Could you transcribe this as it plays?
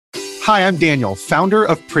Hi, I'm Daniel, founder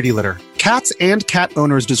of Pretty Litter. Cats and cat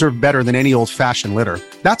owners deserve better than any old-fashioned litter.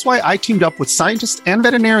 That's why I teamed up with scientists and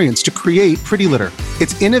veterinarians to create Pretty Litter.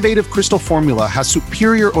 Its innovative crystal formula has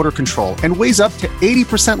superior odor control and weighs up to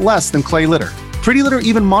 80% less than clay litter. Pretty Litter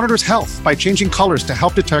even monitors health by changing colors to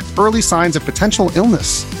help detect early signs of potential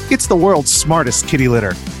illness. It's the world's smartest kitty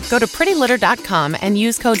litter. Go to prettylitter.com and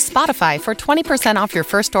use code SPOTIFY for 20% off your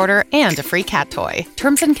first order and a free cat toy.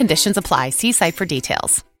 Terms and conditions apply. See site for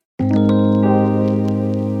details.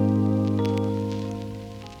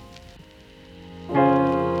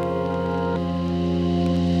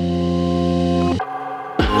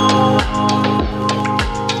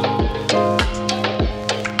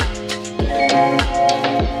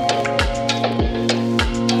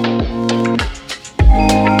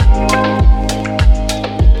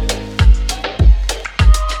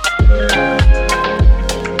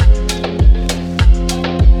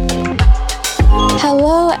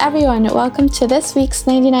 Welcome to this week's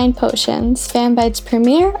 99 Potions, Fanbyte's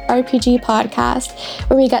premier RPG podcast,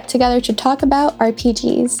 where we get together to talk about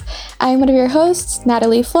RPGs. I'm one of your hosts,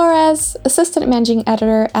 Natalie Flores, assistant managing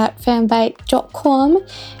editor at fanbyte.com,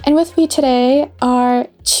 and with me today are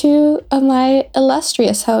two of my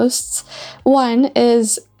illustrious hosts. One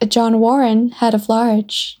is John Warren, head of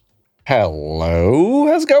Large. Hello,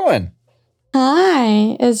 how's it going?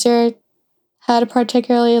 Hi, is your head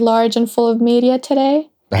particularly large and full of media today?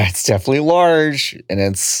 It's definitely large, and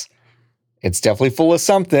it's definitely full of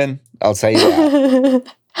something. I'll tell you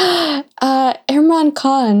that. Imran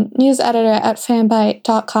Khan, news editor at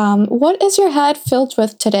fanbyte.com. What is your head filled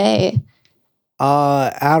with today?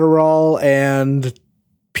 Adderall and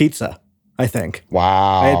pizza, I think.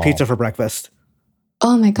 Wow. I had pizza for breakfast.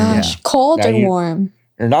 Oh my gosh. Yeah. Cold now and warm.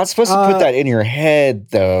 You're not supposed to put that in your head,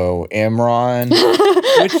 though, Imran.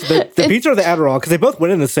 Which, the pizza or the Adderall? Because they both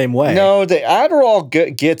went in the same way. No, the Adderall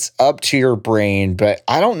gets up to your brain, but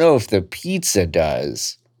I don't know if the pizza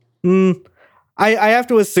does. I have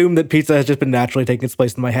to assume that pizza has just been naturally taking its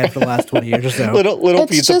place in my head for the last 20 years or so. little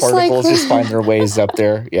pizza particles just find their ways up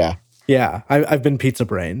there. Yeah. Yeah, I've been pizza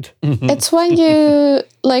brained. It's when you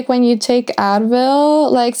take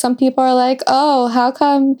Advil, like some people are like, oh, how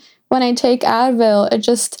come when I take Advil, it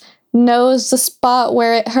just knows the spot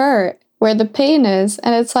where it hurt, where the pain is.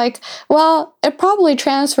 And it's like, well, it probably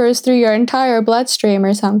transfers through your entire bloodstream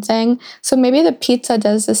or something. So maybe the pizza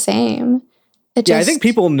does the same. I think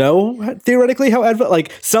people know theoretically how Advil,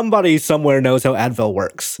 like somebody somewhere knows how Advil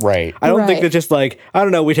works. Right. I don't think they're just like, I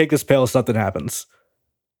don't know, we take this pill, something happens.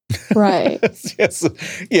 Right. Yes.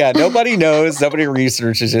 Yeah, nobody knows. Nobody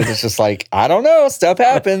researches it. It's just like, I don't know. Stuff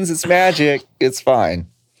happens. It's magic. It's fine.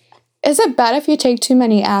 Is it bad if you take too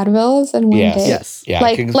many Advils in one day? Yes. Yeah.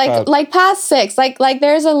 Like past 6. Like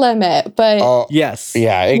there's a limit, but yes.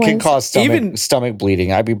 Yeah, it can cause stomach bleeding.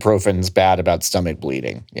 Ibuprofen's bad about stomach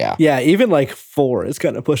bleeding. Yeah. Yeah, even like 4 is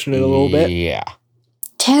kind of pushing it a little bit. Yeah.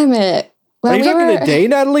 Damn it. Are you talking a day,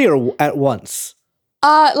 Natalie, or at once?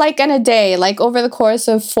 Like in a day, like over the course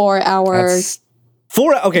of 4 hours.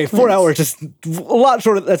 4 hours is a lot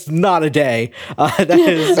shorter. That's not a day.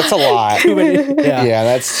 That's a lot. Too many. Yeah,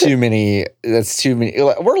 that's too many. That's too many.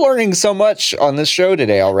 We're learning so much on this show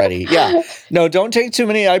today already. Yeah. No, don't take too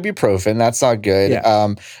many ibuprofen. That's not good.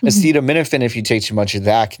 Yeah. Acetaminophen, if you take too much of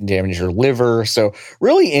that, can damage your liver. So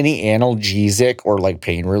really any analgesic or like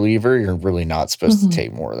pain reliever, you're really not supposed to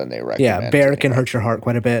take more than they recommend. Yeah, Bear can hurt your heart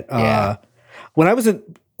quite a bit. Yeah. When I was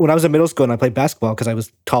in middle school and I played basketball because I was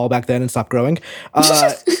tall back then and stopped growing,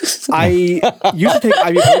 I used to take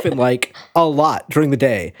ibuprofen like a lot during the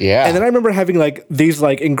day. Yeah. And then I remember having like these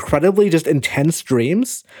like incredibly just intense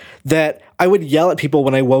dreams that I would yell at people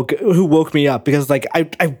when who woke me up because like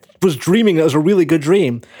I was dreaming that it was a really good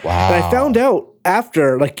dream. Wow. And I found out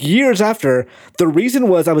after, like years after, the reason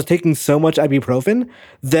was I was taking so much ibuprofen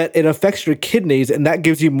that it affects your kidneys and that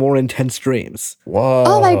gives you more intense dreams. Whoa.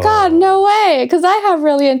 Oh my God, no way. Because I have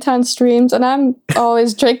really intense dreams and I'm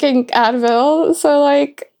always drinking Advil. So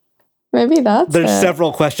like, maybe that's There's it.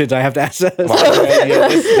 several questions I have to ask.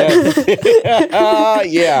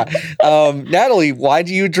 Natalie, why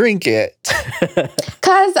do you drink it?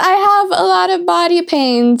 Because I have a lot of body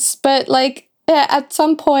pains, but like, at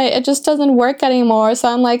some point it just doesn't work anymore, so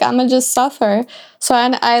I'm like, I'm gonna just suffer. So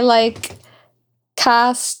I like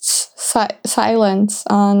cast silence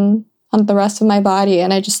on the rest of my body,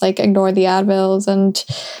 and I just like ignore the Advils and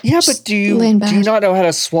but do you not know how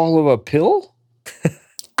to swallow a pill?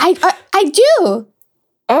 I do.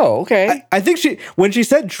 Oh, okay. I think when she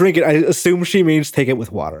said drink it, I assume she means take it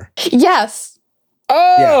with water. Yes.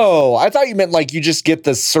 Oh, I thought you meant like you just get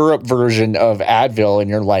the syrup version of Advil and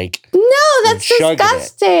you're like, No, that's chugging it.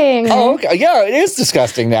 disgusting. oh, okay. Yeah, it is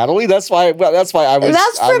disgusting, Natalie. That's why I was. That's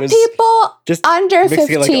I for was, people Just under mixing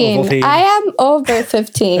it like 15. Ovaltine. I am over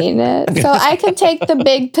 15, so I can take the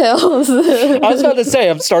big pills. I was about to say,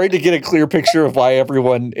 I'm starting to get a clear picture of why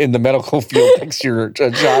everyone in the medical field thinks you're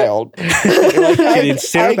a child. You're like, Getting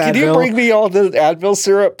syrup, can you Advil. bring me all the Advil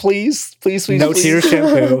syrup, please? Please, please, No please. tear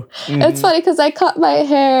shampoo. It's funny because I cut my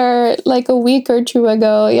hair like a week or two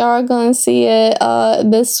ago. Y'all are gonna see it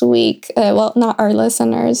this week. Well, not our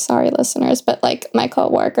listeners, sorry listeners, but like my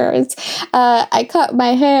coworkers. I cut my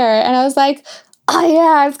hair and I was like, oh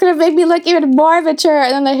yeah, it's gonna make me look even more mature.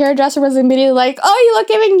 And then the hairdresser was immediately like, oh, you look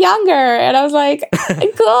even younger. And I was like,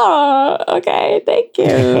 cool, okay, thank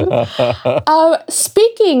you.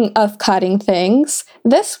 Speaking of cutting things,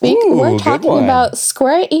 this week Ooh, we're good talking one. about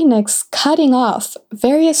Square Enix cutting off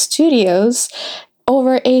various studios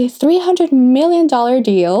over a $300 million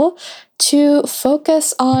deal to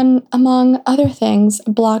focus on, among other things,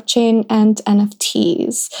 blockchain and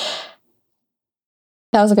NFTs.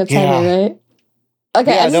 That was a good segue, Yeah. right?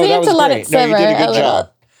 Okay, Yeah, I just no, that needed was to let great. it No, simmer you did a good little. job.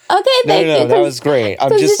 Okay, thank you. That was great. I'm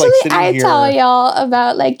Because just like usually sitting I here. tell y'all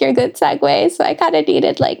about like your good segues, so I kind of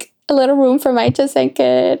needed like a little room for mine to sink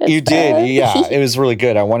in. and You stuff. did, yeah. It was really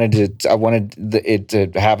good. I wanted it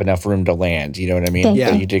to have enough room to land. You know what I mean? Thank you.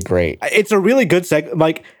 But you did great. It's a really good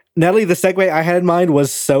Like, Natalie, the segue I had in mind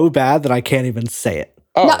was so bad that I can't even say it.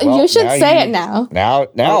 Oh, No, well, you should now say it now. Now,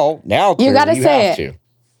 clearly gotta say have it. to.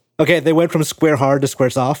 Okay, they went from Square Hard to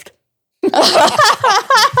Square Soft.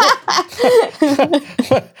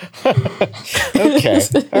 Okay.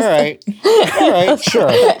 All right.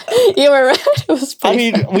 Sure. You were right. It was I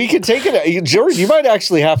pretty mean, we could take it. George, you might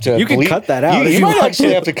actually have to. You can cut that out if You you might want actually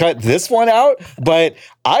to. have to cut this one out. But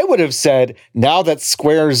I would have said now that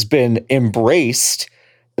Square's been embraced,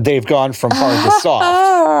 they've gone from hard to soft.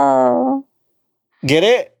 Oh, Get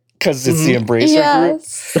it? Because it's the embracer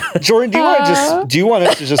yes. group. Jordan, do you want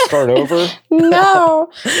us to just start over?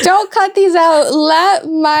 No, don't cut these out. Let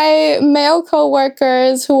my male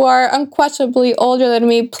coworkers, who are unquestionably older than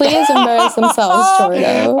me, please embarrass themselves,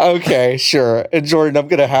 Jordan. Okay, sure. And Jordan, I'm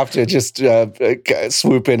gonna have to just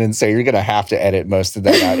swoop in and say you're gonna have to edit most of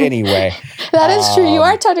that out anyway. That is true. You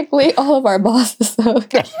are technically all of our bosses, though. You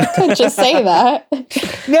can't just say that.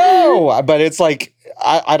 No, but it's like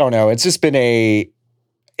I don't know. It's just been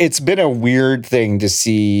a weird thing to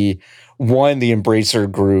see one, the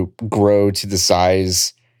Embracer group grow to the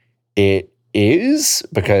size it is,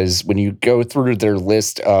 because when you go through their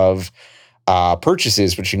list of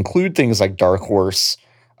purchases, which include things like Dark Horse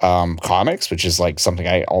Comics, which is like something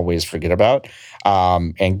I always forget about,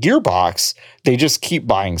 and Gearbox, they just keep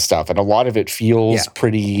buying stuff, and a lot of it feels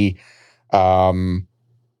pretty.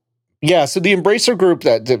 Yeah, so the Embracer Group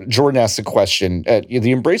that Jordan asked the question, the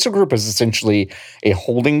Embracer Group is essentially a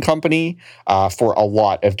holding company for a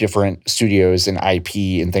lot of different studios and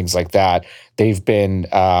IP and things like that. They've been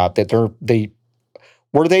did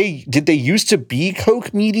they used to be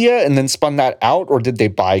Koch Media and then spun that out, or did they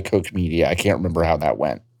buy Koch Media? I can't remember how that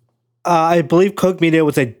went. I believe Koch Media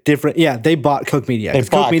was a different. Yeah, they bought Koch Media. They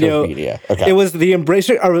bought Koch Media. Okay, it was the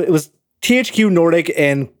Embracer, or it was THQ Nordic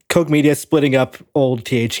and Koch Media splitting up old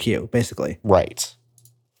THQ, basically. Right.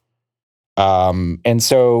 And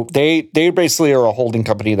so they basically are a holding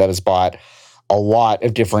company that has bought a lot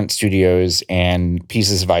of different studios and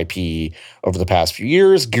pieces of IP over the past few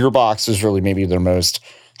years. Gearbox is really maybe their most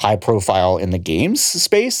high profile in the games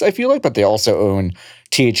space, I feel like, but they also own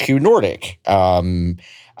THQ Nordic. And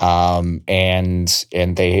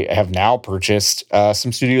they have now purchased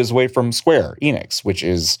some studios away from Square Enix, which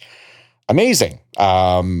is amazing.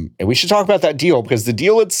 And we should talk about that deal because the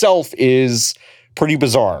deal itself is pretty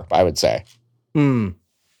bizarre, I would say.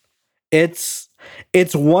 It's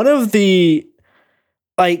one of the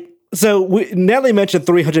Natalie mentioned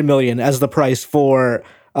 $300 million as the price for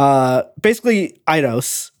basically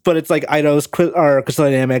Eidos, but it's like Eidos or Crystal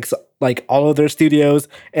Dynamics, like all of their studios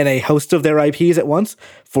and a host of their IPs at once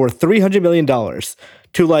for $300 million.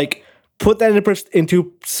 To like put that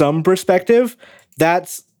into some perspective,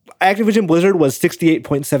 that's Activision Blizzard was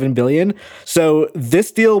 $68.7 billion. So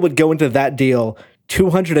this deal would go into that deal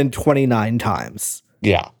 229 times.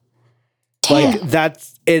 Yeah. Like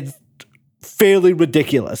it's fairly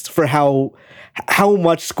ridiculous for how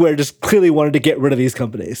much Square just clearly wanted to get rid of these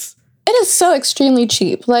companies. It is so extremely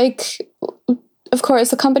cheap. Like, of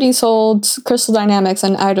course, the company sold Crystal Dynamics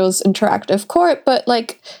and Eidos Interactive Corp, but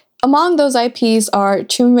like among those IPs are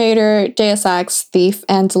Tomb Raider, Deus Ex, Thief,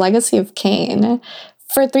 and Legacy of Kain.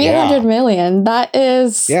 For $300 million, that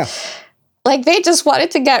is Like, they just wanted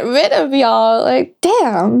to get rid of y'all. Like,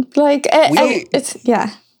 damn. Like, it's,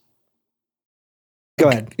 yeah. Go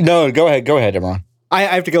ahead. No, go ahead, Imran. I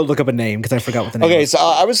have to go look up a name because I forgot what the name Okay, was. so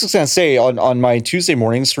I was just going to say on my Tuesday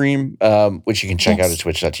morning stream, which you can check out at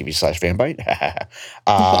twitch.tv/fanbyte,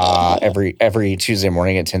 every Tuesday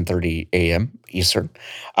morning at 10:30 a.m. Eastern,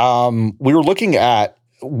 we were looking at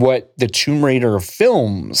what the Tomb Raider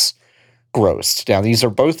films grossed. Now, these are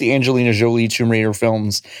both the Angelina Jolie Tomb Raider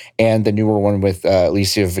films and the newer one with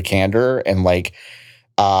Alicia Vikander. And like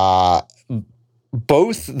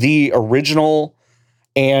both the original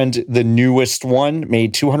and the newest one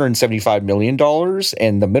made $275 million.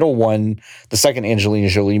 And the middle one, the second Angelina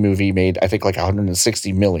Jolie movie, made, I think, like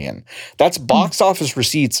 $160 million. That's box office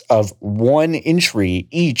receipts of one entry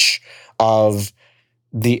each of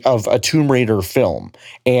a Tomb Raider film.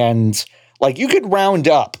 And like, you could round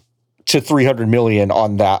up to 300 million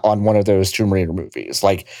on one of those Tomb Raider movies.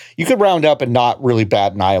 Like, you could round up and not really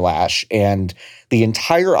bat an eyelash. And the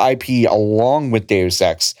entire IP, along with Deus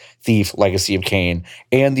Ex, Thief, Legacy of Kain,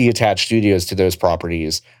 and the attached studios to those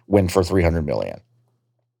properties, went for 300 million.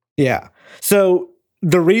 Yeah. So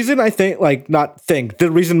the reason the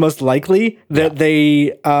reason most likely that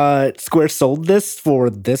they Square sold this for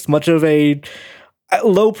this much of a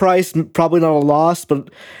low price, probably not a loss, but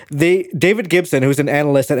David Gibson, who's an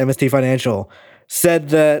analyst at MST Financial, said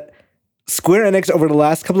that Square Enix over the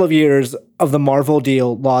last couple of years of the Marvel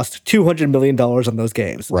deal lost $200 million on those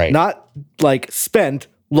games. Right. Not like spent,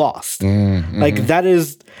 lost. Mm-hmm. Like that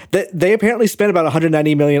they apparently spent about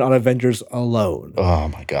 $190 million on Avengers alone. Oh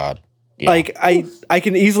my God. Yeah. Like I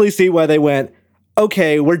can easily see why they went,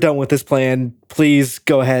 okay, we're done with this plan. Please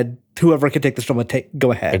go ahead. Whoever can take this from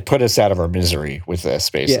go ahead. It put us out of our misery with this,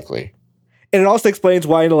 basically. Yeah. And it also explains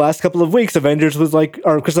why in the last couple of weeks, Avengers was like,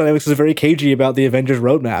 or Crystal Dynamics was very cagey about the Avengers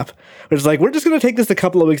roadmap. It's like, we're just going to take this a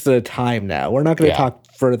couple of weeks at a time now. We're not going to talk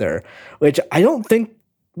further, which I don't think,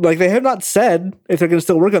 like, they have not said if they're going to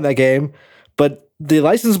still work on that game, but the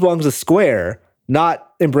license belongs to Square,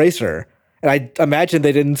 not Embracer. And I imagine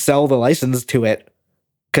they didn't sell the license to it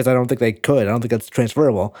because I don't think they could. I don't think that's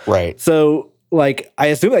transferable. Right. So, like, I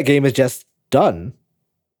assume that game is just done.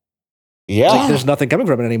 Yeah. Like, there's nothing coming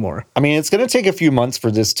from it anymore. I mean, it's going to take a few months for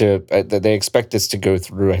this to, they expect this to go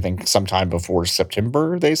through, I think, sometime before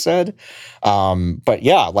September, they said. But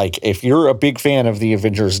yeah, like, if you're a big fan of the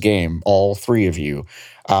Avengers game, all three of you,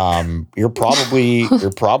 you're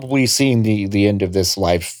probably seeing the end of this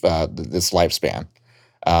lifespan.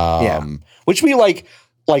 Which we like,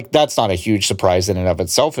 that's not a huge surprise in and of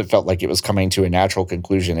itself. It felt like it was coming to a natural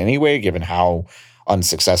conclusion anyway, given how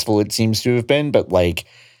unsuccessful it seems to have been. But like,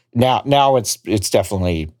 now it's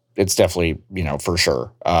definitely, you know, for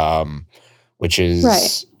sure. Which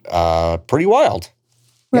is pretty wild.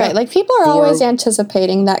 Right. Yeah. Like, people are always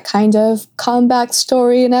anticipating that kind of comeback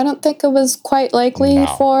story, and I don't think it was quite likely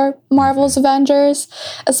for Marvel's Avengers,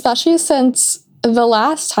 especially since the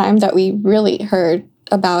last time that we really heard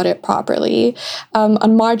about it properly,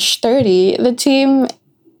 on March 30, the team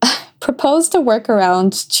proposed a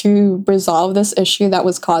workaround to resolve this issue that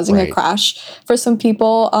was causing a crash for some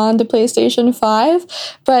people on the PlayStation 5.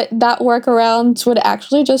 But that workaround would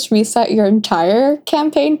actually just reset your entire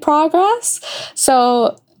campaign progress.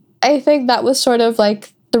 So I think that was sort of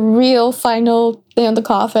like the real final nail in the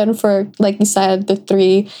coffin for, like you said, the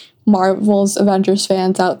three Marvel's Avengers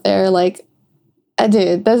fans out there. Like,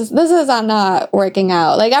 dude, this is not working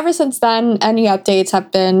out. Like, ever since then, any updates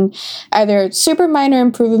have been either super minor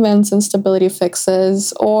improvements and stability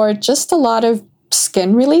fixes, or just a lot of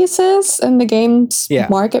skin releases in the game's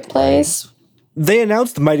marketplace. They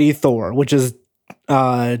announced Mighty Thor, which is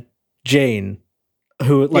Jane,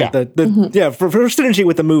 who like for synergy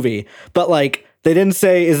with the movie, but like they didn't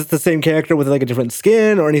say is it the same character with like a different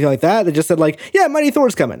skin or anything like that. They just said like, yeah, Mighty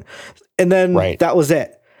Thor's coming, and then that was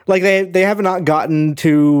it. Like they have not gotten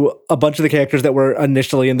to a bunch of the characters that were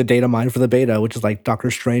initially in the data mine for the beta, which is like Doctor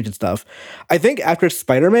Strange and stuff. I think after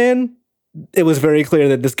Spider-Man, it was very clear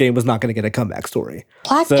that this game was not going to get a comeback story.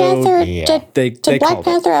 Black Panther, did Black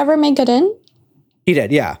Panther ever make it in? He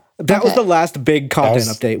did, yeah. That was the last big content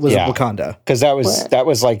update was Wakanda. Because that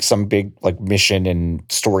was like some big like mission and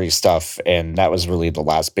story stuff, and that was really the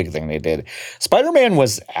last big thing they did. Spider-Man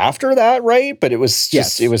was after that, right? But it was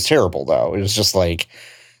just it was terrible though. It was just like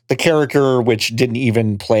the character, which didn't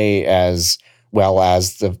even play as well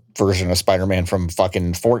as the version of Spider-Man from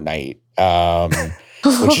fucking Fortnite,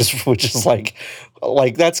 which is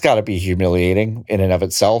like that's got to be humiliating in and of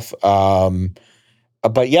itself.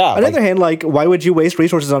 But yeah. On the other hand, like, why would you waste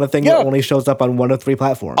resources on a thing that only shows up on one of three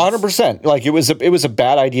platforms? 100%. Like, it was a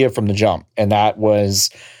bad idea from the jump, and that was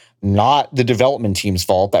not the development team's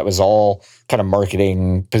fault. That was all kind of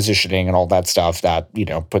marketing, positioning, and all that stuff that,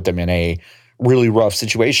 put them in a really rough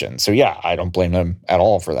situation. So yeah, I don't blame them at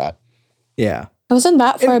all for that. Yeah. I wasn't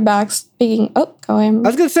that far back speaking. Oh, go ahead. I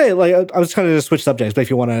was going to say, I was trying to just switch subjects, but if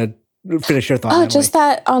you want to finish your thought. Oh, just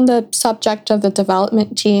that on the subject of the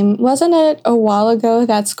development team, wasn't it a while ago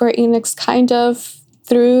that Square Enix kind of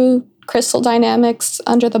threw Crystal Dynamics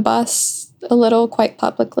under the bus a little, quite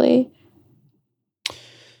publicly?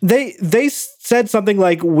 They said something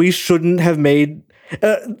like, we shouldn't have made...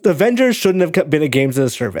 Avengers shouldn't have been a games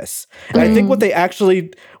as a service. And I think what they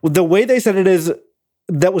actually... The way they said it is...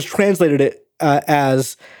 That was translated it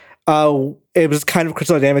as it was kind of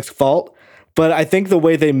Crystal Dynamics' fault. But I think the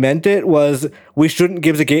way they meant it was, we shouldn't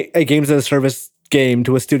give a games as a service game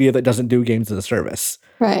to a studio that doesn't do games as a service.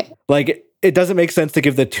 Right. Like, it doesn't make sense to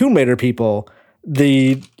give the Tomb Raider people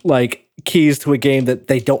the keys to a game that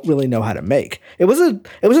they don't really know how to make. It was an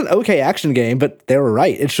okay action game, but they were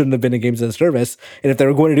right. It shouldn't have been a games as a service. And if they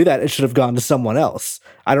were going to do that, it should have gone to someone else.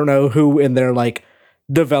 I don't know who in their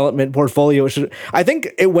development portfolio should. I think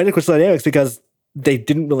it went to Crystal Dynamics because they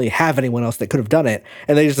didn't really have anyone else that could have done it,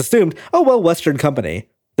 and they just assumed, oh well, Western company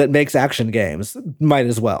that makes action games might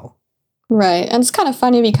as well. Right, and it's kind of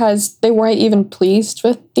funny because they weren't even pleased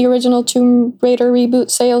with the original Tomb Raider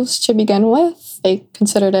reboot sales to begin with. They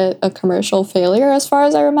considered it a commercial failure, as far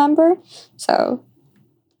as I remember. So,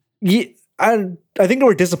 yeah, I think they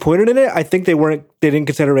were disappointed in it. I think they didn't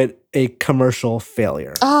consider it a commercial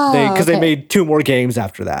failure. Because they made 2 more games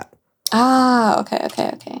after that.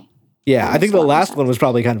 Okay. Yeah, I think the last one was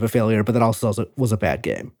probably kind of a failure, but that also was a bad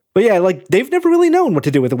game. But yeah, they've never really known what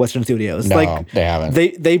to do with the Western studios. No, they haven't.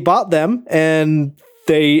 They bought them, and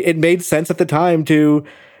it made sense at the time to,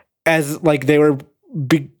 as they were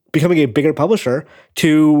becoming a bigger publisher,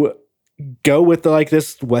 to go with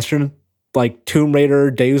this Western Tomb Raider,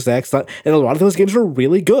 Deus Ex, and a lot of those games were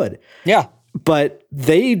really good. Yeah. But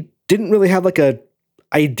they didn't really have a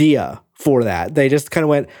idea for that. They just kind of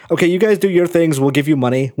went, okay, you guys do your things, we'll give you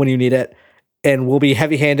money when you need it, and we'll be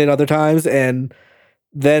heavy-handed other times, and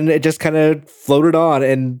then it just kind of floated on,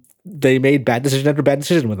 and they made bad decision after bad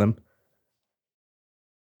decision with them.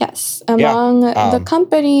 Yes. Among the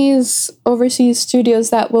company's overseas studios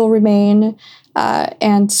that will remain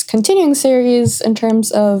and continuing series in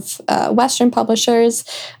terms of Western publishers,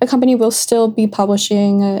 a company will still be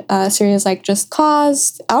publishing a series like Just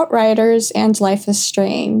Cause, Outriders, and Life is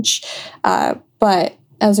Strange. But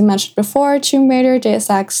as we mentioned before, Tomb Raider, Deus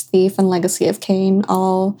Ex, Thief, and Legacy of Kain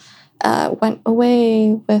all went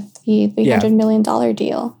away with the $300 million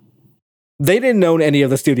deal. They didn't own any of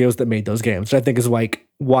the studios that made those games, which I think is why,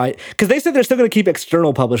 because they said they're still going to keep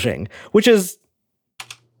external publishing, which is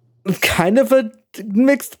kind of a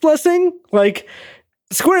mixed blessing.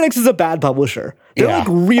 Square Enix is a bad publisher. They're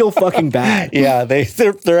real fucking bad. Yeah,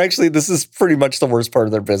 they're actually, this is pretty much the worst part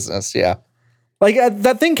of their business. Yeah.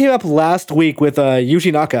 That thing came up last week with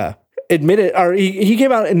Yuji Naka. Admitted, or he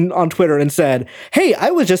came out on Twitter and said, "Hey, I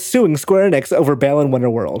was just suing Square Enix over Balan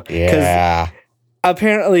Wonderworld." Yeah.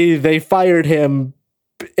 Apparently they fired him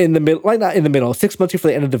in the middle, not in the middle, 6 months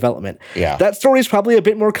before the end of development. Yeah. That story's probably a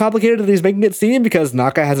bit more complicated than he's making it seem because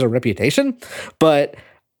Naka has a reputation, but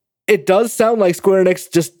it does sound like Square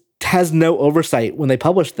Enix just has no oversight when they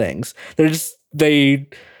publish things. They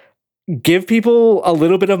give people a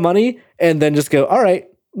little bit of money and then just go, all right,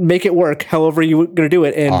 make it work however you're going to do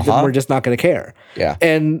it, and then we're just not going to care. Yeah.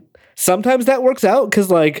 And sometimes that works out because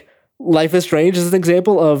Life is Strange is an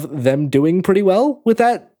example of them doing pretty well with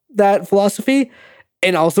that philosophy,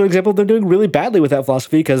 and also an example of them doing really badly with that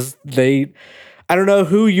philosophy because I don't know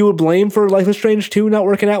who you would blame for Life is Strange 2 not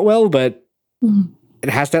working out well, but it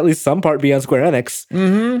has to at least some part be on Square Enix.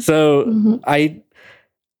 Mm-hmm. So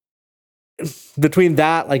between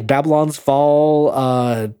that, Babylon's Fall,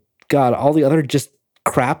 all the other just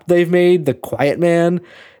crap they've made, The Quiet Man,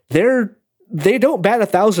 they don't bat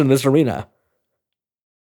 1,000 in this arena.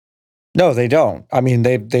 No, they don't. I mean,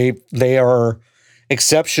 they are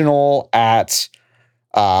exceptional at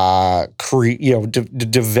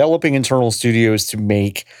developing internal studios to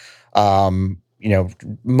make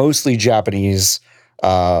mostly Japanese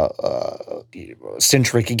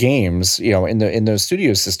centric games, in those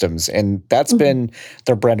studio systems, and that's been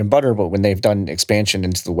their bread and butter. But when they've done expansion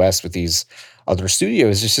into the West with these other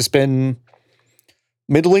studios, it's just been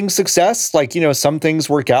middling success. Some things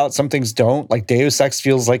work out, some things don't. Deus Ex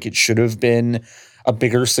feels like it should have been a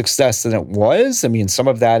bigger success than it was. I mean, some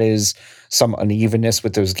of that is some unevenness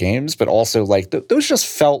with those games, but also those just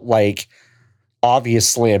felt like obvious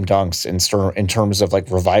slam dunks in terms of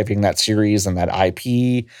reviving that series and that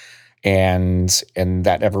IP, and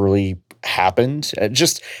that never really happened.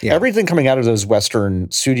 Everything coming out of those Western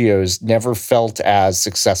studios never felt as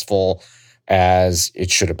successful as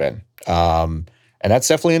it should have been. And that's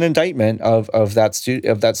definitely an indictment of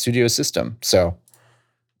that studio system. So,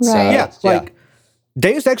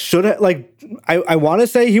 Deus Ex should have, I want to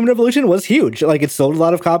say Human Evolution was huge. Like, it sold a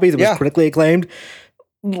lot of copies. It was critically acclaimed.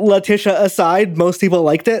 Letitia aside, most people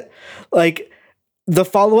liked it. Like, the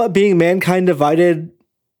follow-up being Mankind Divided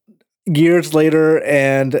years later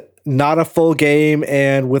and not a full game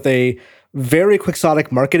and with a very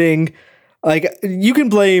quixotic marketing, like, you can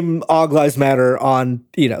blame All Lives Matter on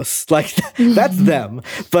Eidos. Like, that's them.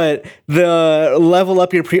 But the level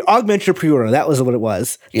up augment your pre-order, that was what it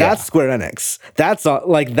was. Yeah. That's Square Enix.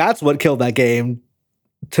 That's what killed that game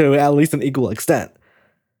to at least an equal extent.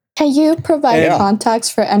 Can you provide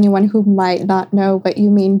context for anyone who might not know what you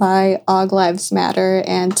mean by All Lives Matter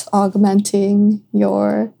and augmenting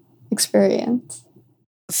your experience?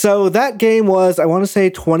 So that game was, I want to say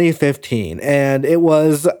 2015, and it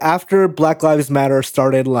was after Black Lives Matter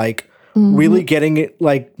started really getting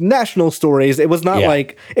national stories. It was not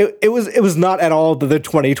it was not at all the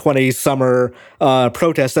 2020 summer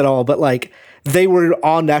protest at all, but they were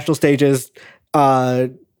on national stages. I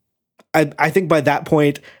think by that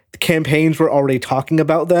point, campaigns were already talking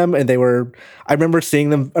about them, and I remember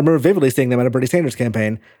vividly seeing them at a Bernie Sanders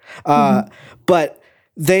campaign. But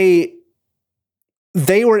they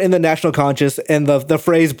were in the national conscious, and the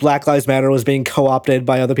phrase Black Lives Matter was being co-opted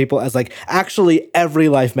by other people as actually every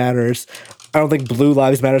life matters. I don't think Blue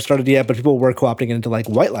Lives Matter started yet, but people were co-opting it into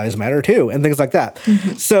White Lives Matter too, and things like that.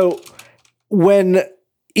 So when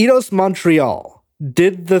Eidos Montreal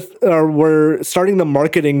were starting the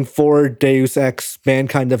marketing for Deus Ex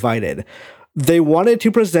Mankind Divided, they wanted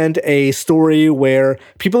to present a story where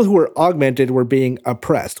people who were augmented were being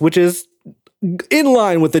oppressed, which is in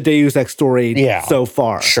line with the Deus Ex story so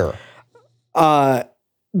far. Sure.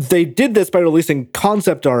 They did this by releasing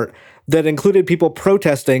concept art that included people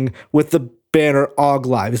protesting with the banner All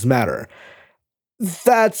Lives Matter.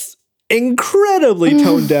 That's incredibly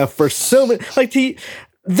tone deaf for so many.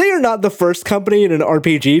 They are not the first company in an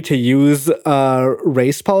RPG to use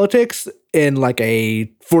race politics in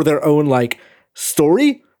for their own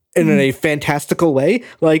story and in a fantastical way.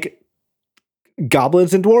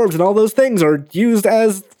 Goblins and dwarves and all those things are used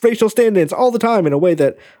as racial stand-ins all the time in a way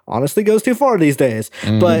that honestly goes too far these days.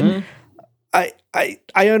 But I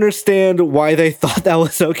understand why they thought that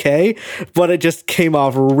was okay, but it just came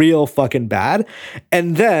off real fucking bad.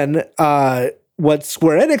 And then what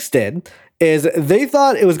Square Enix did is they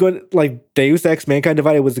thought it was going Deus Ex Mankind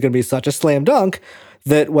Divided was going to be such a slam dunk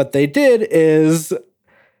that what they did is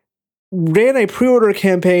ran a pre-order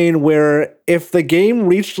campaign where if the game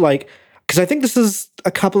reached because I think this is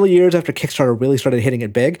a couple of years after Kickstarter really started hitting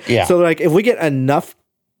it big. Yeah. So if we get enough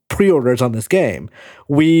pre-orders on this game,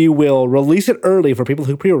 we will release it early for people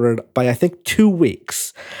who pre-ordered by I think 2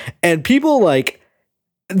 weeks. And people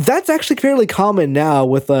that's actually fairly common now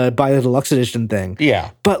with the buy the deluxe edition thing.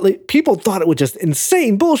 Yeah. But people thought it was just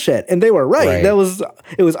insane bullshit, and they were right.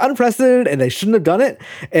 It was unprecedented, and they shouldn't have done it.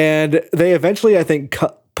 And they eventually, I think,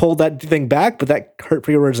 pulled that thing back, but that hurt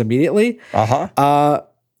pre-orders immediately.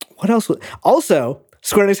 What else? Also,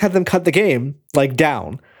 Square Enix had them cut the game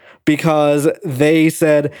down because they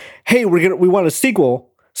said, "Hey, we want a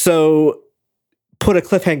sequel, so put a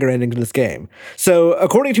cliffhanger ending to this game." So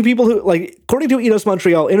according to people according to Eidos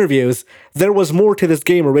Montreal interviews, there was more to this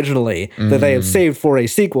game originally that they had saved for a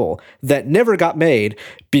sequel that never got made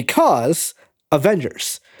because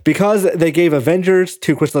Avengers. Because they gave Avengers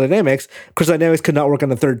to Crystal Dynamics, Crystal Dynamics could not work on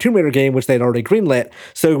the third Tomb Raider game, which they'd already greenlit.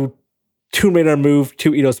 So Tomb Raider moved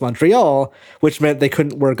to Eidos Montreal, which meant they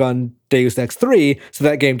couldn't work on Deus Ex 3, so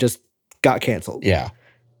that game just got canceled. Yeah.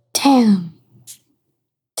 Damn.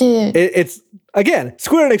 Dude. It's again,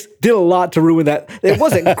 Square Enix did a lot to ruin that. It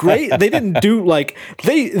wasn't great. They didn't do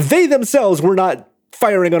they themselves were not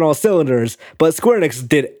firing on all cylinders, but Square Enix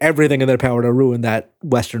did everything in their power to ruin that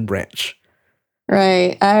Western branch.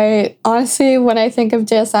 Right. I honestly, when I think of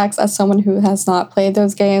Deus Ex as someone who has not played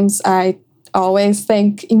those games, I always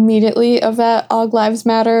think immediately of that All Lives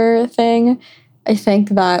Matter thing. I think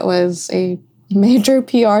that was a major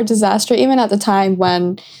PR disaster, even at the time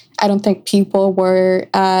when I don't think people were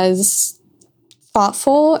as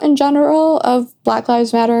thoughtful in general of Black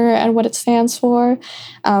Lives Matter and what it stands for.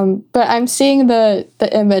 But I'm seeing the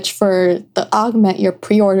image for the augment your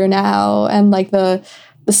pre-order now and the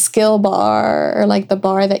skill bar or the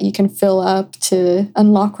bar that you can fill up to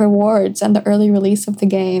unlock rewards and the early release of the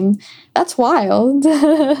game. That's wild.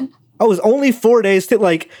 It was only 4 days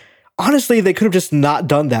to honestly, they could have just not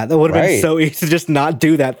done that. That would have been so easy to just not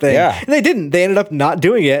do that thing. Yeah. And they didn't. They ended up not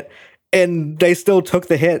doing it. and they still took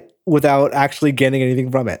the hit without actually getting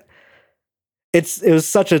anything from it. It was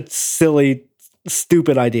such a silly,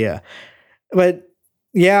 stupid idea. But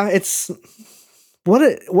yeah, it's what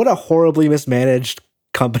a horribly mismanaged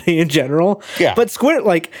company in general. Yeah. But Square,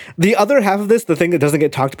 like the other half of this, the thing that doesn't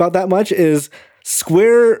get talked about that much is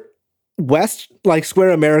Square West, like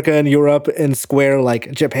Square America and Europe and Square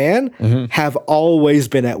like Japan have always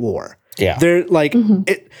been at war. Yeah. They're like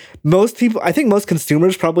most people, I think most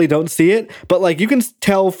consumers probably don't see it, but like you can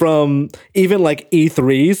tell from even like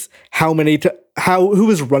E3s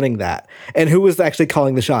who is running that and who is actually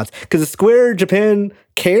calling the shots. Because if Square Japan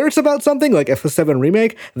cares about something like FF7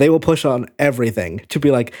 Remake, they will push on everything to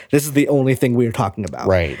be like, this is the only thing we are talking about.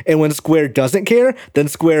 Right. And when Square doesn't care, then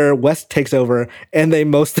Square West takes over and they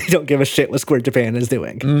mostly don't give a shit what Square Japan is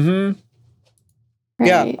doing. Mm-hmm. Right.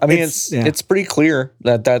 Yeah, I mean it's pretty clear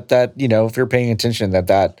that if you're paying attention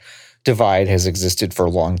that divide has existed for a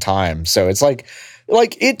long time. So it's like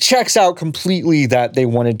it checks out completely that they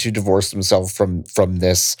wanted to divorce themselves from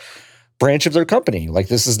this branch of their company. Like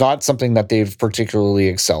this is not something that they've particularly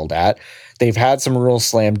excelled at. They've had some real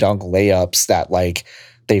slam dunk layups that like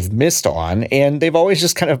they've missed on, and they've always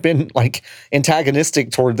just kind of been like antagonistic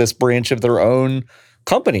toward this branch of their own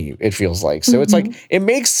company, it feels like. So it's like it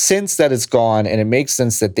makes sense that it's gone, and it makes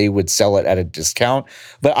sense that they would sell it at a discount.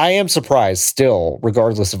 But I am surprised still,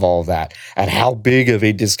 regardless of all of that, at how big of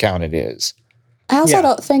a discount it is. I also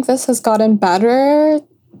don't think this has gotten better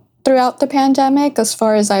throughout the pandemic, as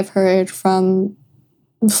far as I've heard from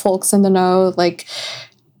folks in the know. Like,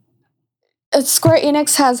 Square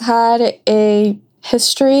Enix has had a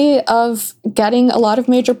history of getting a lot of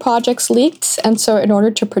major projects leaked, and so in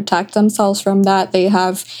order to protect themselves from that, they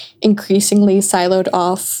have increasingly siloed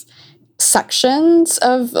off sections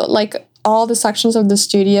of like all the sections of the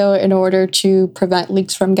studio in order to prevent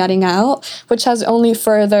leaks from getting out, which has only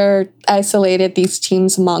further isolated these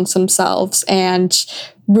teams amongst themselves and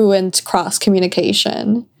ruined cross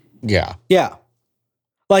communication. Yeah.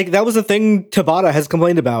 Like that was the thing Tabata has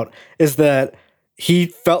complained about, is that he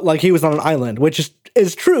felt like he was on an island, which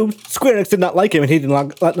is true. Square Enix did not like him, and he did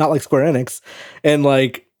not like Square Enix. And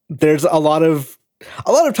like, there's a lot of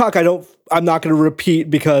talk I'm not going to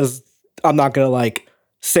repeat because I'm not going to like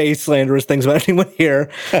say slanderous things about anyone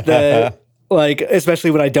here, that like,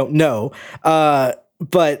 especially when I don't know.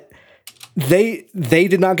 But they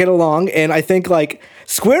did not get along, and I think like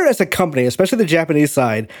Square as a company, especially the Japanese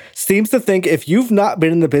side, seems to think if you've not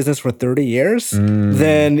been in the business for 30 years,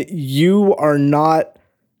 then you are not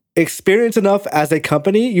experienced enough as a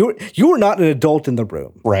company. You are not an adult in the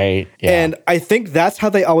room. Right. Yeah. And I think that's how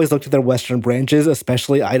they always looked at their Western branches,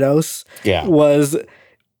 especially Eidos. Yeah. Was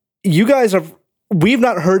you guys we've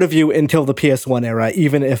not heard of you until the PS1 era,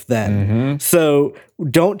 even if then. So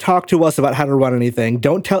don't talk to us about how to run anything.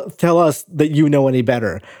 Don't tell us that you know any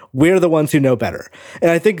better. We're the ones who know better.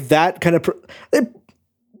 And I think that kind of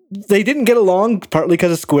they didn't get along, partly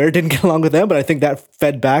because Square didn't get along with them, but I think that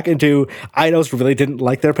fed back into Eidos really didn't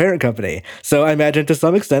like their parent company. So I imagine to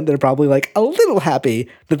some extent they're probably like a little happy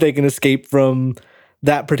that they can escape from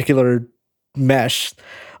that particular mesh.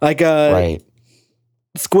 Like right.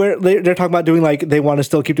 Square, they're talking about doing like they want to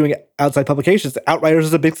still keep doing outside publications. Outriders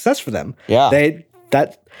is a big success for them. Yeah, it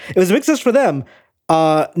was a big success for them.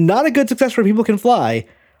 Not a good success for People Can Fly.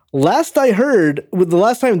 Last I heard, with the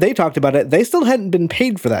last time they talked about it, they still hadn't been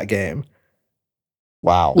paid for that game.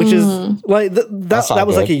 Wow, which is like that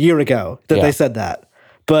was like a year ago that they said that.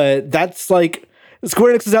 But that's like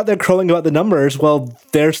Square Enix is out there crowing about the numbers. Well,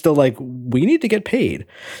 they're still like, we need to get paid.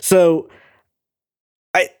 So.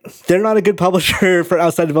 They're not a good publisher for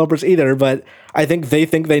outside developers either, but I think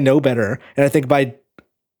they know better. And I think by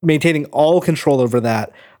maintaining all control over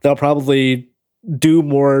that, they'll probably do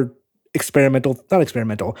more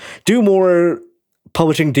do more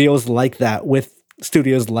publishing deals like that with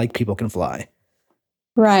studios like People Can Fly.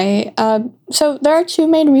 Right. So there are two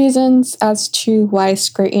main reasons as to why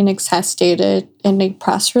Square Enix has stated in a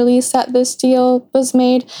press release that this deal was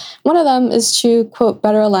made. One of them is to, quote,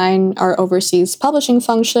 better align our overseas publishing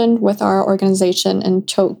function with our organization in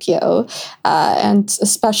Tokyo, and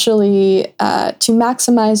especially to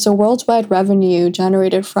maximize the worldwide revenue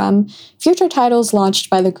generated from future titles launched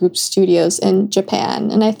by the group's studios in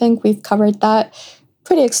Japan. And I think we've covered that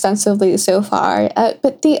pretty extensively so far.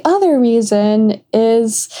 But the other reason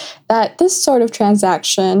is that this sort of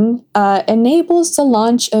transaction enables the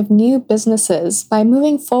launch of new businesses by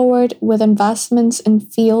moving forward with investments in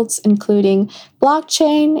fields including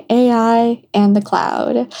blockchain, AI, and the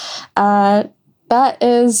cloud. That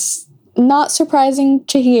is not surprising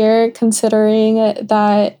to hear, considering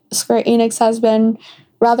that Square Enix has been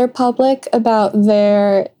rather public about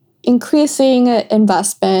their increasing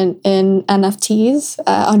investment in NFTs.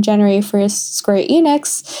 On January 1st, Square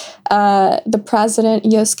Enix, the president,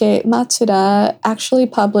 Yosuke Matsuda, actually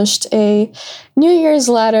published a New Year's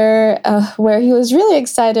letter where he was really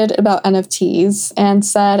excited about NFTs and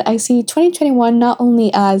said, I see 2021 not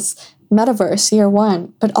only as Metaverse Year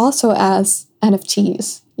One, but also as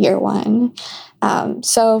NFTs Year One.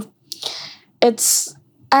 So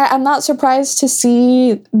I'm not surprised to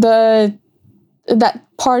see that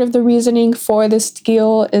part of the reasoning for this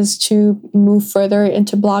deal is to move further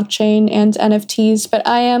into blockchain and NFTs, but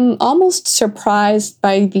I am almost surprised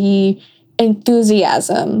by the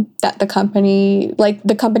enthusiasm that the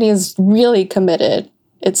company is really committed,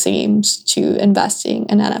 it seems, to investing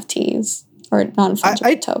in NFTs or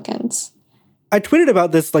non-fungible tokens. I tweeted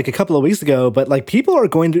about this like a couple of weeks ago, but like people are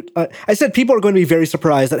going to, I said people are going to be very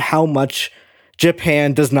surprised at how much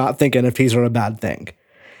Japan does not think NFTs are a bad thing.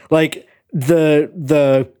 Like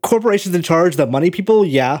the corporations in charge, the money people,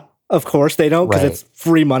 yeah, of course they don't, because it's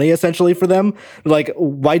free money essentially for them. Like,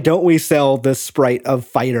 why don't we sell this sprite of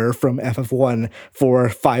Fighter from FF1 for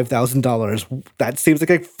 $5,000? That seems like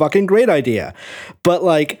a fucking great idea. But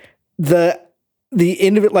like the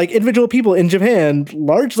individual people in Japan,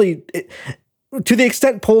 largely, to the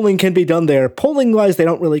extent polling can be done there, polling-wise, they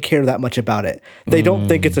don't really care that much about it. They don't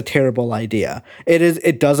think it's a terrible idea.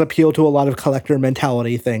 It does appeal to a lot of collector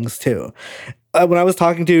mentality things, too. When I was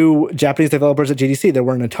talking to Japanese developers at GDC, there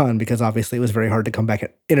weren't a ton, because obviously it was very hard to come back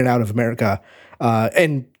in and out of America,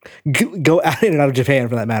 and go in and out of Japan,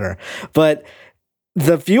 for that matter. But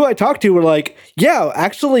the few I talked to were like, yeah,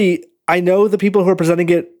 actually, I know the people who are presenting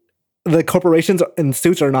it, the corporations and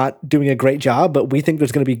suits are not doing a great job, but we think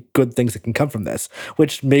there's going to be good things that can come from this,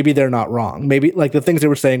 which maybe they're not wrong. Maybe like the things they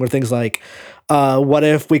were saying were things like, what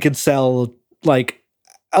if we could sell, like,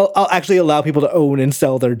 I'll actually allow people to own and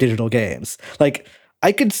sell their digital games. Like,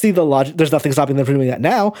 I could see the logic. There's nothing stopping them from doing that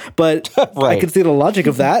now, but I could see the logic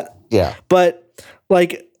of that. Yeah. But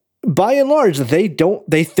like, by and large, they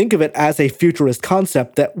think of it as a futurist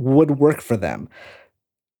concept that would work for them.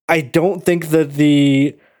 I don't think that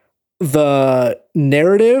the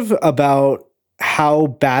narrative about how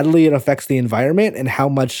badly it affects the environment and how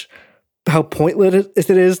pointless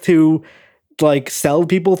it is to like sell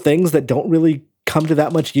people things that don't really come to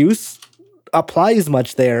that much use applies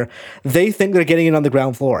much there. They think they're getting it on the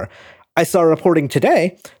ground floor. I saw reporting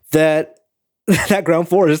today that ground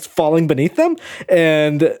floor is falling beneath them,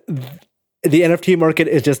 and the NFT market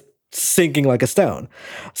is just sinking like a stone.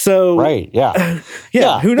 So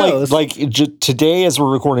who knows? Like today, as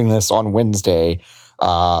we're recording this on Wednesday,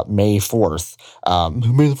 May 4th.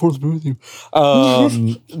 May the 4th be with you.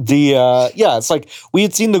 It's like we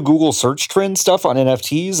had seen the Google search trend stuff on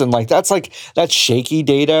NFTs, and like that's shaky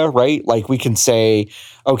data, right? Like we can say,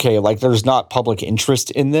 okay, like there's not public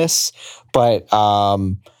interest in this, but now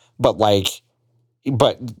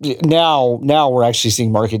we're actually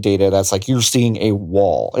seeing market data that's like you're seeing a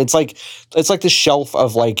wall. It's like the shelf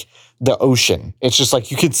of like the ocean. It's just like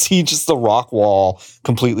you can see just the rock wall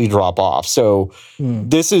completely drop off. So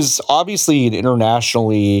this is obviously an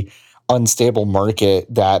internationally unstable market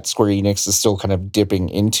that Square Enix is still kind of dipping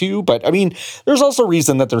into. But I mean, there's also a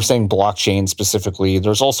reason that they're saying blockchain specifically.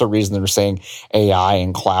 There's also a reason they're saying AI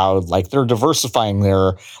and cloud. Like they're diversifying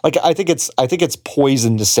their, like, I think it's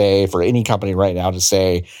poison to say for any company right now to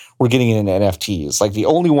say we're getting into NFTs. Like the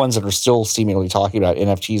only ones that are still seemingly talking about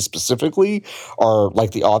NFTs specifically are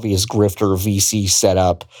like the obvious grifter VC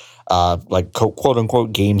setup, like quote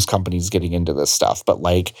unquote games companies getting into this stuff. But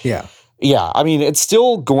like, yeah, I mean, it's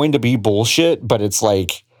still going to be bullshit, but it's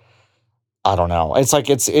like, I don't know. It's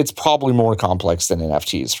like it's probably more complex than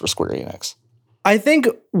NFTs for Square Enix. I think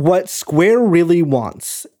what Square really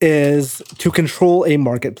wants is to control a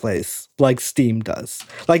marketplace like Steam does.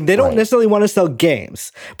 Like they don't necessarily want to sell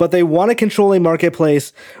games, but they want to control a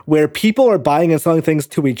marketplace where people are buying and selling things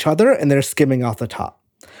to each other and they're skimming off the top.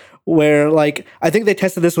 Where, like, I think they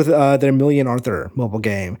tested this with their Million Arthur mobile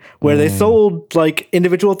game, where they sold, like,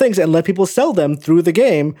 individual things and let people sell them through the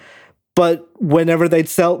game. But whenever they'd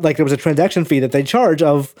sell, like, there was a transaction fee that they charge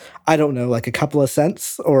of, I don't know, like a couple of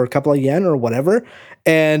cents or a couple of yen or whatever.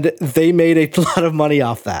 And they made a lot of money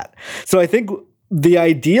off that. So I think the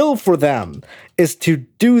ideal for them is to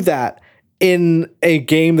do that in a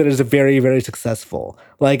game that is very, very successful.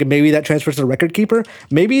 Like maybe that transfers to Record Keeper.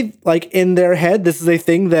 Maybe like in their head, this is a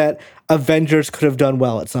thing that Avengers could have done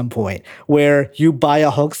well at some point, where you buy a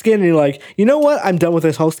Hulk skin and you're like, you know what? I'm done with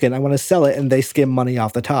this Hulk skin. I want to sell it. And they skim money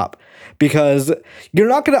off the top, because you're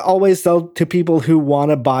not going to always sell to people who want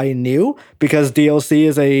to buy new, because DLC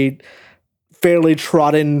is a fairly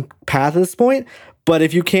trodden path at this point. But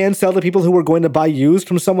if you can sell to people who are going to buy used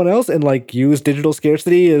from someone else, and like used digital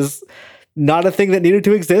scarcity is not a thing that needed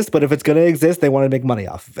to exist, but if it's going to exist, they want to make money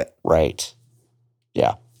off of it. Right.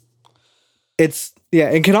 Yeah. And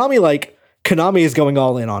Konami is going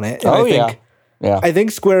all in on it. And I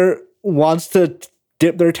think Square wants to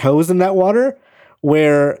dip their toes in that water,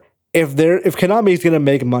 where if Konami is going to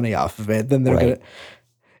make money off of it, then they're going to.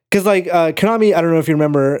 Because Konami, I don't know if you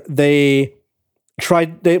remember, they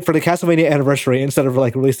tried for the Castlevania anniversary, instead of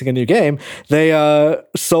like releasing a new game, they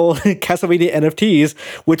sold Castlevania NFTs,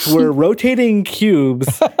 which were rotating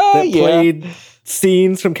cubes that played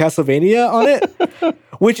scenes from Castlevania on it.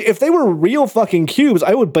 Which, if they were real fucking cubes,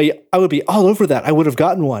 I would be all over that. I would have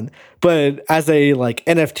gotten one. But as a like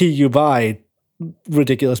NFT you buy,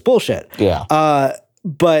 ridiculous bullshit. Yeah.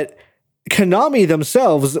 But Konami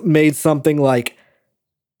themselves made something like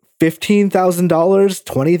 $15,000,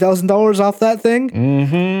 $20,000 off that thing.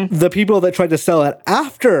 Mm-hmm. The people that tried to sell it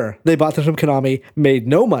after they bought them from Konami made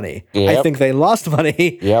no money. Yep. I think they lost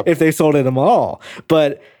money if they sold it them all.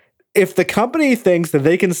 But if the company thinks that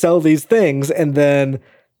they can sell these things and then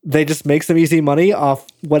they just make some easy money off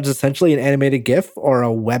what is essentially an animated GIF or a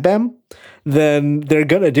WebM, then they're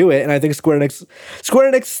going to do it. And I think Square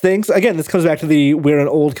Enix thinks, again, this comes back to the we're an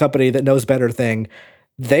old company that knows better thing.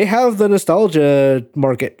 They have the nostalgia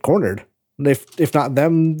market cornered. If not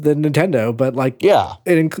them, then Nintendo. But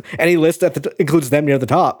any list includes them near the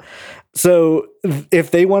top. So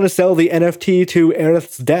if they want to sell the NFT to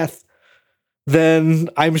Aerith's death, then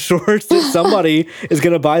I'm sure somebody is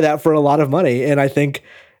going to buy that for a lot of money. And I think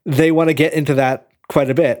they want to get into that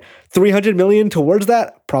quite a bit. $300 million towards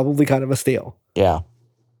that, probably kind of a steal. Yeah.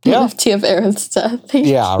 NFT of Aerith's death.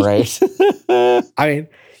 Yeah, right. I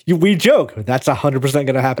mean, we joke, that's 100% going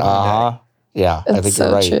to happen. Yeah, I think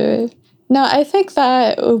you're right. True. No, I think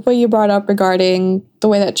that what you brought up regarding the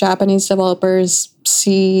way that Japanese developers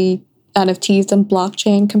see NFTs and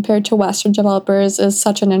blockchain compared to Western developers is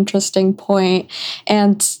such an interesting point.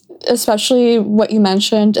 And especially what you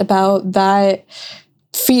mentioned about that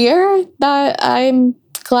fear that I'm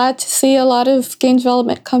glad to see a lot of game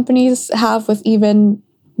development companies have with even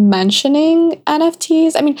mentioning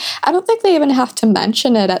NFTs. I mean, I don't think they even have to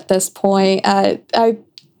mention it at this point.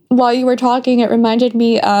 While you were talking, it reminded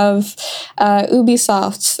me of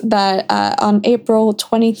Ubisoft that on April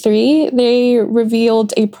 23, they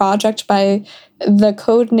revealed a project by the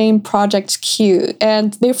codename Project Q.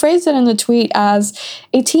 And they phrased it in the tweet as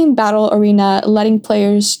a team battle arena letting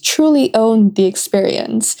players truly own the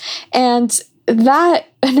experience. And that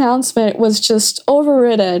announcement was just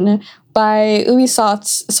overridden by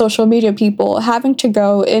Ubisoft's social media people having to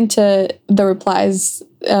go into the replies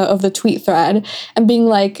of the tweet thread and being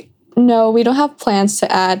like, no, we don't have plans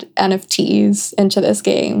to add NFTs into this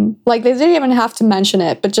game. Like, they didn't even have to mention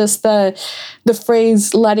it, but just the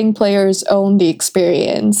phrase letting players own the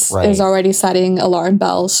experience is already setting alarm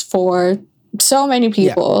bells for so many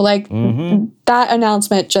people. Yeah. Like, that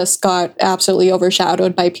announcement just got absolutely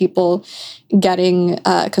overshadowed by people getting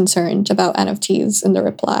concerned about NFTs in the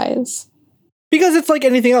replies. Because it's like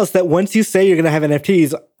anything else, that once you say you're going to have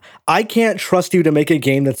NFTs, I can't trust you to make a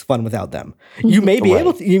game that's fun without them. You may be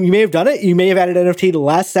able to, you may have done it. You may have added NFT the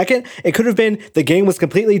last second. It could have been the game was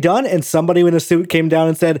completely done and somebody in a suit came down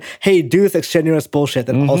and said, hey, do this extraneous bullshit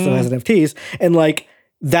that also has NFTs. And like,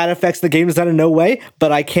 that affects the game design in no way,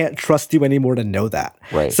 but I can't trust you anymore to know that.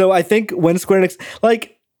 Right. So I think when Square Enix,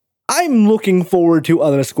 like, I'm looking forward to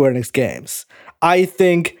other Square Enix games. I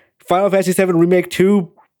think Final Fantasy VII Remake 2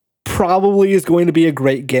 probably is going to be a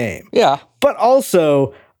great game. Yeah. But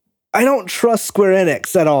also, I don't trust Square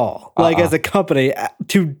Enix at all, like as a company,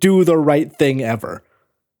 to do the right thing ever.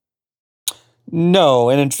 No,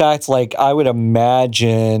 and in fact, like I would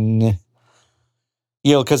imagine,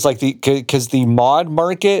 you know, because the mod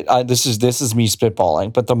market, this is me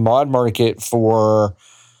spitballing, but the mod market for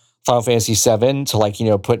Final Fantasy VII to like, you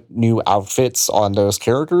know, put new outfits on those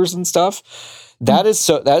characters and stuff, that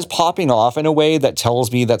is popping off in a way that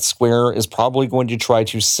tells me that Square is probably going to try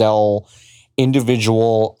to sell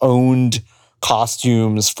individual owned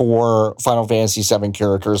costumes for Final Fantasy VII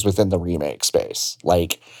characters within the remake space.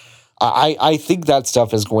 Like, I think that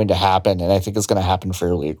stuff is going to happen, and I think it's going to happen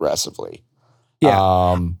fairly aggressively.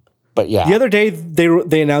 Yeah. But yeah. The other day,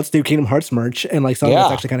 they announced new Kingdom Hearts merch, and like something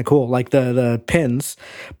that's actually kind of cool, like the pins.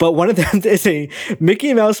 But one of them is a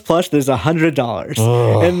Mickey Mouse plush that is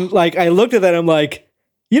 $100. And like, I looked at that, and I'm like,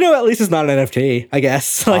 you know, at least it's not an NFT, I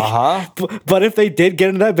guess. Like, but if they did get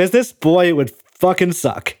into that business, boy, it would fucking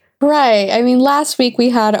suck. Right. I mean, last week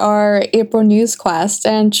we had our April News Quest,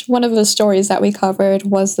 and one of the stories that we covered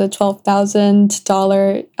was the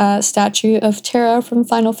 $12,000 statue of Terra from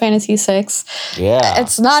Final Fantasy VI. Yeah.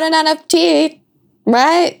 It's not an NFT,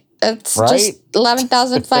 right? It's just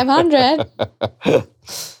 11,500.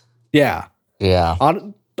 Yeah. Yeah.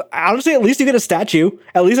 Honestly, at least you get a statue.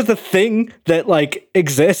 At least it's a thing that like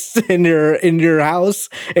exists in your house,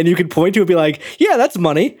 and you can point to it and be like, "Yeah, that's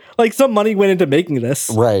money. Like some money went into making this."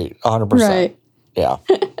 Right. 100%. Right. Yeah.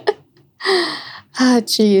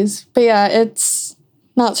 Jeez. But yeah, it's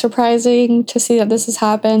not surprising to see that this has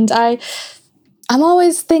happened. I'm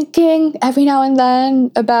always thinking every now and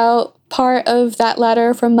then about part of that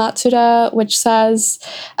letter from Matsuda, which says,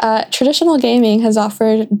 traditional gaming has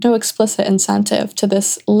offered no explicit incentive to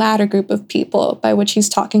this latter group of people, by which he's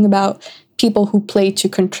talking about people who play to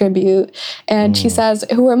contribute. And he says,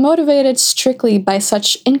 who are motivated strictly by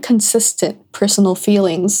such inconsistent personal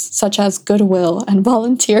feelings, such as goodwill and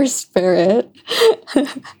volunteer spirit.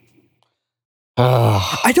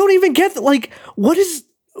 I don't even get like what?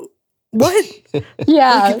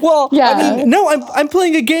 Yeah. Well, yeah. I mean, No, I'm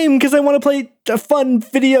playing a game because I want to play a fun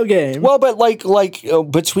video game. well, but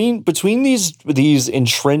between these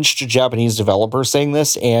entrenched Japanese developers saying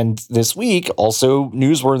this, and this week also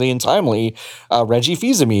newsworthy and timely, Reggie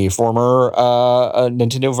Fils-Aimé, former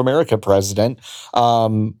Nintendo of America president,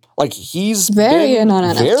 he's Very been in on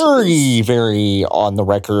NFTs. very, very on the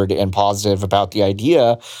record and positive about the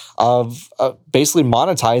idea of basically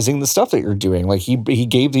monetizing the stuff that you're doing. Like he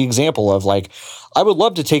gave the example of like, I would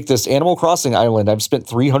love to take this Animal Crossing island I've spent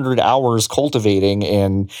 300 hours cultivating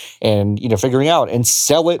and figuring out and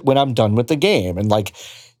sell it when I'm done with the game. And like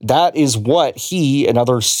that is what he and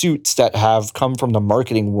other suits that have come from the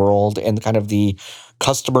marketing world and kind of the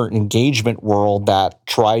customer engagement world that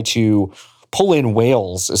try to pull in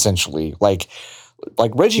whales essentially. Like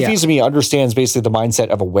Reggie Fils-Aimé understands basically the mindset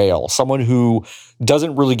of a whale, someone who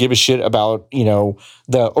doesn't really give a shit about,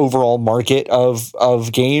 the overall market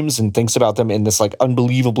of games and thinks about them in this like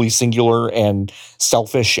unbelievably singular and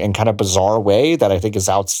selfish and kind of bizarre way that I think is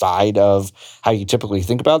outside of how you typically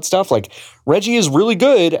think about stuff. Like Reggie is really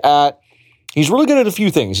good at a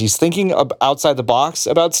few things. He's thinking outside the box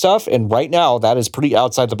about stuff. And right now that is pretty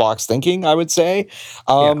outside the box thinking, I would say.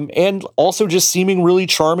 And also just seeming really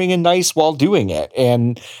charming and nice while doing it.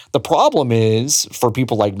 And the problem is for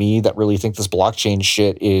people like me that really think this blockchain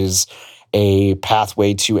shit is a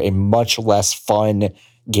pathway to a much less fun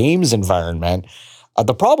games environment.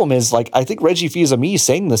 The problem is like, I think Reggie Fils-Aimé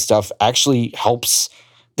saying this stuff actually helps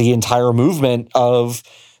the entire movement of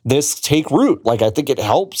this take root. Like I think it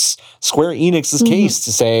helps Square Enix's case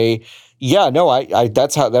to say, yeah, no, I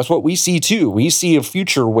that's what we see too. We see a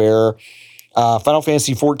future where Final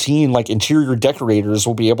Fantasy 14 like interior decorators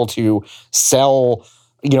will be able to sell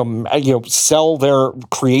sell their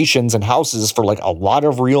creations and houses for like a lot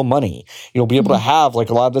of real money. You'll be able to have like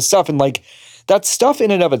a lot of this stuff, and like that stuff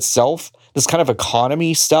in and of itself, this kind of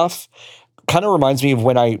economy stuff, kind of reminds me of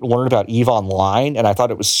when I learned about EVE Online, and I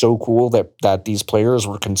thought it was so cool that these players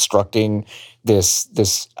were constructing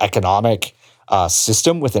this economic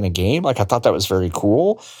system within a game. Like I thought that was very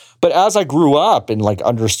cool. But as I grew up and like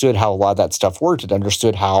understood how a lot of that stuff worked, and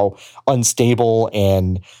understood how unstable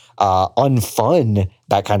and unfun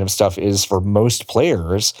that kind of stuff is for most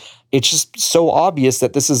players, it's just so obvious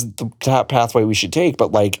that this is the pathway we should take.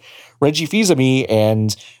 But like Reggie Fils-Aimé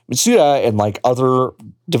and Matsuda and like other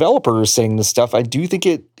developers saying this stuff, I do think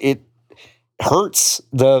it hurts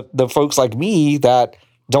the folks like me that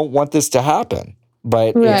don't want this to happen.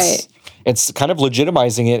 But it's kind of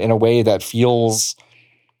legitimizing it in a way that feels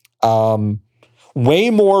way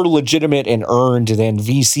more legitimate and earned than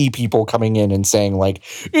VC people coming in and saying like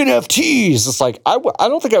NFTs. It's like I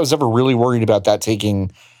don't think I was ever really worried about that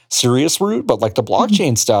taking serious root, but like the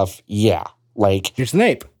blockchain stuff, yeah, like you're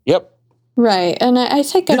Snape. Yep. Right. And I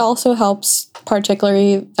think it also helps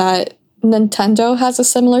particularly that Nintendo has a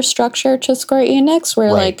similar structure to Square Enix,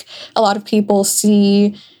 where like a lot of people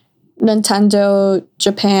see Nintendo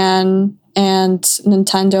Japan and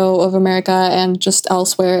Nintendo of America and just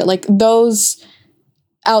elsewhere, like those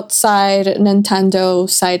outside Nintendo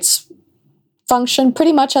sites function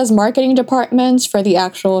pretty much as marketing departments for the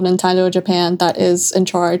actual Nintendo Japan that is in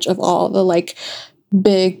charge of all the like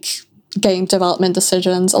big game development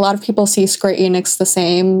decisions. A lot of people see Square Enix the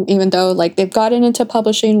same, even though like they've gotten into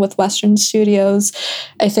publishing with Western studios.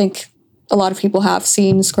 I think a lot of people have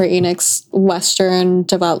seen Square Enix Western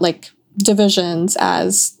divisions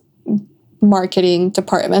as marketing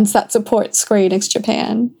departments that support Square Enix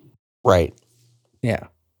Japan. Right. Yeah.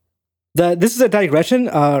 This is a digression.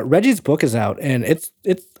 Reggie's book is out, and it's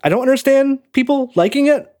I don't understand people liking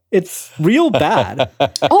it. It's real bad.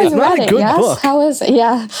 Oh, It's you not read a it, good yes? book. How is it?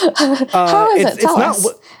 Yeah. How is it? Tell us.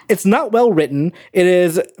 It's not well written. It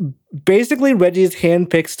is basically Reggie's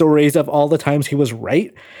handpicked stories of all the times he was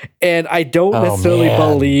right, and I don't necessarily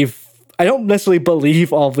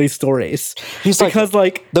believe all of these stories. He's because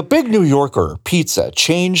like the big New Yorker pizza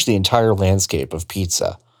changed the entire landscape of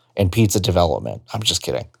pizza and pizza development. I'm just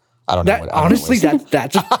kidding. I don't know. Honestly,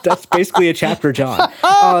 that's basically a chapter, John.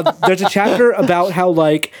 There's a chapter about how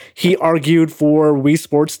like he argued for Wii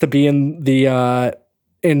Sports to be in the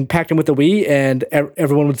in Pact-In with the Wii, and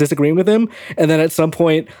everyone was disagreeing with him. And then at some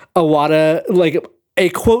point, Iwata, like a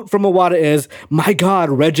quote from Iwata is, "My God,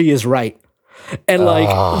 Reggie is right." And like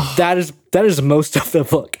that is most of the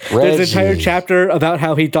book. There's an entire chapter about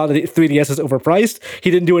how he thought the 3DS was overpriced.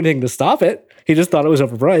 He didn't do anything to stop it. He just thought it was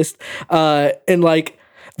overpriced. And like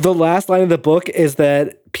the last line of the book is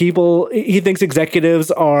that he thinks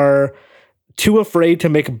executives are too afraid to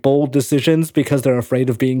make bold decisions because they're afraid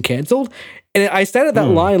of being canceled. And I started that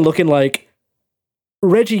line looking like,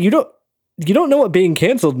 Reggie, you don't know what being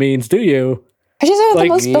canceled means, do you? I just one of the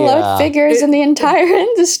most beloved figures in the entire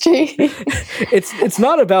industry. It's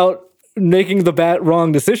not about making the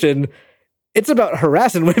wrong decision. It's about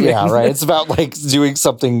harassing women. Yeah, right. It's about like doing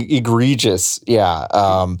something egregious. Yeah.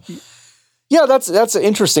 Yeah, that's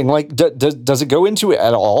interesting. Like, does it go into it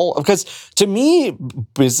at all? Because to me,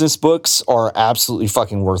 business books are absolutely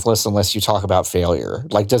fucking worthless unless you talk about failure.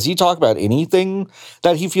 Like, does he talk about anything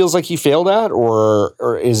that he feels like he failed at,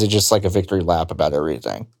 or is it just like a victory lap about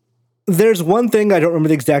everything? There's one thing, I don't remember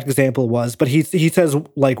the exact example was, but he says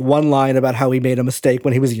like one line about how he made a mistake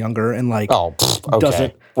when he was younger and like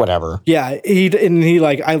okay, whatever. Yeah, he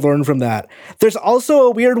like I learned from that. There's also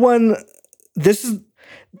a weird one. This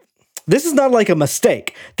is not like a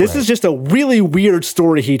mistake. This is just a really weird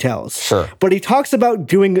story he tells. Sure. But he talks about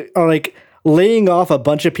doing like laying off a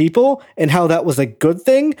bunch of people and how that was a good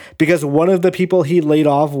thing because one of the people he laid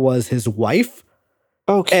off was his wife.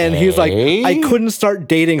 Okay. And he's like, I couldn't start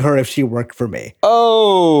dating her if she worked for me.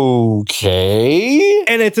 Okay.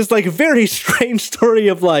 And it's this like very strange story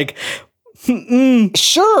of like,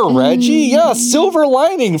 sure, Reggie. Yeah, silver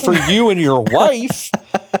lining for you and your wife.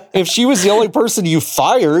 If she was the only person you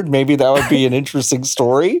fired, maybe that would be an interesting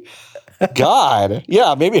story. God.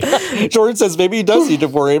 Yeah, maybe Jordan says maybe he does need to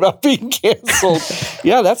worry about being canceled.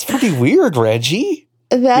 Yeah, that's pretty weird, Reggie.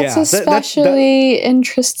 That's especially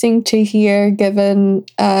interesting to hear given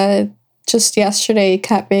just yesterday,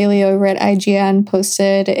 Kat Bailey over at IGN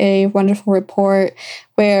posted a wonderful report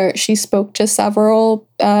where she spoke to several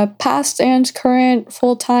past and current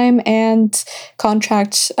full-time and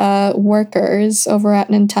contract workers over at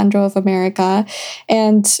Nintendo of America.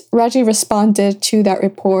 And Reggie responded to that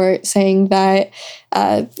report saying that,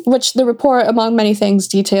 which the report, among many things,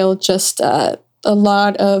 detailed just a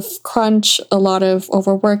lot of crunch, a lot of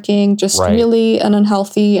overworking, just really an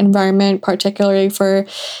unhealthy environment, particularly for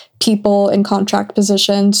people in contract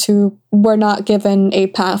positions who were not given a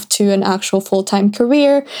path to an actual full-time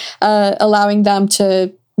career, allowing them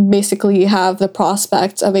to basically have the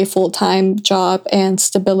prospect of a full-time job and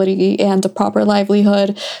stability and a proper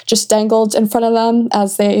livelihood just dangled in front of them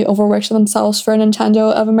as they overworked themselves for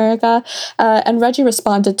Nintendo of America. And Reggie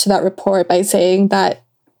responded to that report by saying that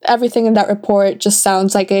everything in that report just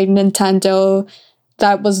sounds like a Nintendo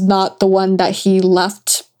that was not the one that he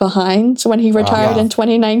left behind when he retired in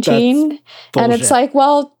 2019. And it's like,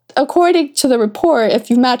 well, according to the report, if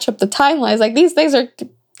you match up the timelines, like these things are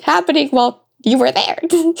happening while you were there.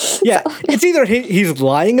 Yeah, so. It's either he's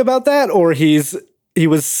lying about that or he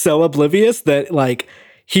was so oblivious that like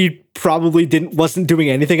he probably wasn't doing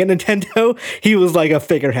anything at Nintendo. He was like a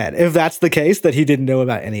figurehead. If that's the case, that he didn't know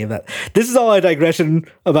about any of that. This is all a digression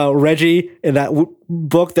about Reggie in that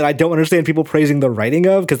book that I don't understand people praising the writing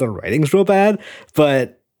of because the writing's real bad.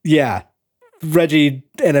 But yeah, Reggie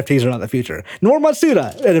NFTs are not the future. Nor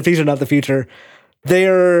Matsuda NFTs are not the future. They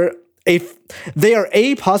are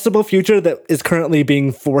a possible future that is currently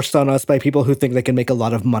being forced on us by people who think they can make a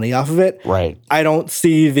lot of money off of it. Right. I don't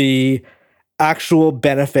see the actual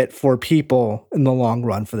benefit for people in the long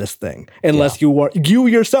run for this thing, unless you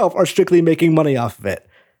yourself are strictly making money off of it.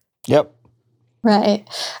 Yep. Right.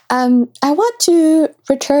 I want to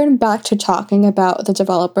return back to talking about the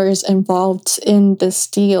developers involved in this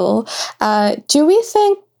deal. Do we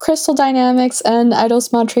think Crystal Dynamics and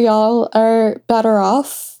Eidos Montreal are better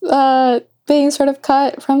off being sort of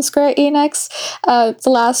cut from Square Enix. The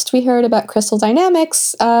last we heard about Crystal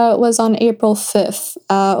Dynamics was on April 5th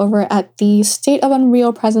over at the State of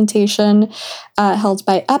Unreal presentation held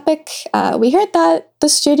by Epic. We heard that the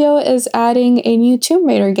studio is adding a new Tomb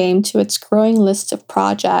Raider game to its growing list of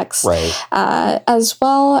projects. Right. As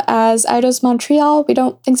well as Eidos Montreal. We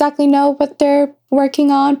don't exactly know what they're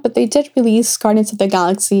working on, but they did release Guardians of the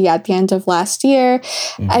Galaxy at the end of last year.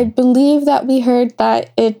 Mm-hmm. I believe that we heard that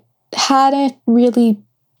it hadn't really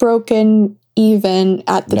broken even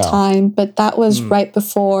at the time, but that was right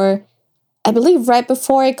before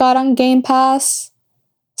it got on Game Pass.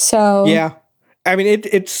 So yeah, I mean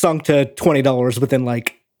it sunk to $20 within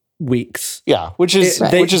like weeks. Yeah, which is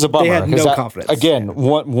a bummer. They had no confidence. Again,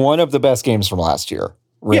 one of the best games from last year.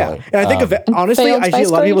 Really. Yeah, and I think honestly, I see a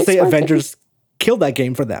lot of people say Avengers killed that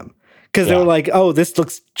game for them. Because they were like, oh, this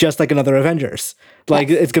looks just like another Avengers. Like,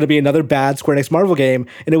 it's going to be another bad Square Enix Marvel game.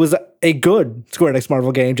 And it was a good Square Enix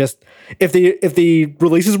Marvel game. Just, if the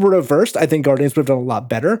releases were reversed, I think Guardians would have done a lot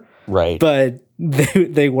better. Right. But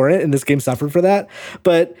they weren't, and this game suffered for that.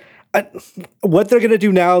 But what they're going to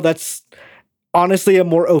do now, that's honestly a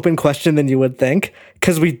more open question than you would think.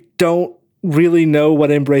 Because we don't really know what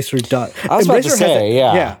Embracer does. I was about to say,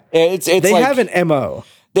 yeah. They like, have an MO.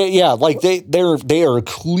 They are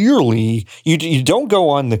clearly you don't go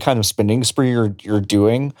on the kind of spending spree you're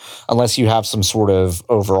doing unless you have some sort of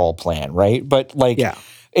overall plan, right? But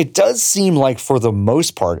it does seem like for the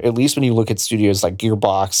most part, at least when you look at studios like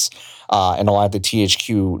Gearbox and a lot of the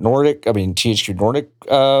THQ Nordic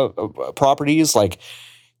properties, like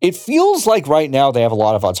it feels like right now they have a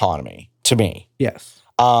lot of autonomy to me. Yes.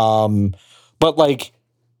 But like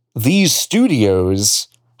these studios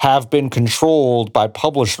have been controlled by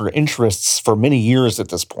publisher interests for many years at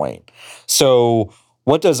this point. So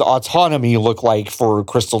what does autonomy look like for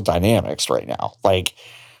Crystal Dynamics right now? Like,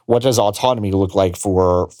 what does autonomy look like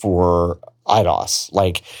for Eidos?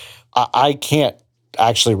 Like, I can't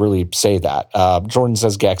actually really say that. Jordan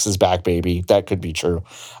says Gex is back, baby. That could be true.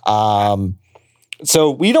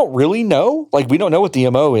 So we don't really know. Like, we don't know what the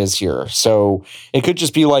MO is here. So it could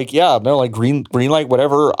just be like, green light,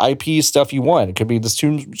 whatever IP stuff you want. It could be this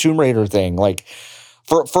Tomb Raider thing. Like,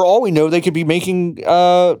 for all we know, they could be making,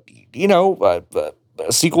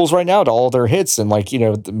 sequels right now to all their hits. And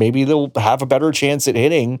maybe they'll have a better chance at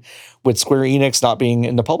hitting with Square Enix not being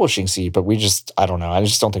in the publishing seat. But I don't know. I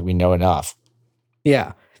just don't think we know enough.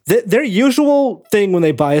 Yeah. Their usual thing when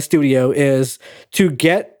they buy a studio is to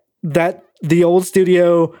get the old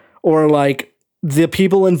studio or like the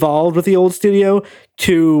people involved with the old studio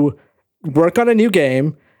to work on a new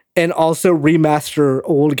game and also remaster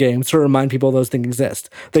old games to remind people those things exist.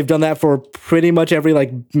 They've done that for pretty much every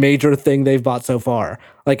like major thing they've bought so far,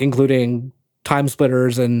 like including Time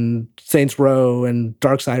Splitters and Saints Row and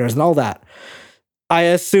Darksiders and all that. I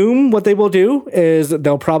assume what they will do is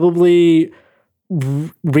they'll probably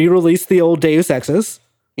re-release the old Deus Exes.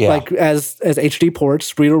 Yeah. Like as HD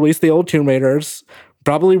ports, re-release the old Tomb Raiders,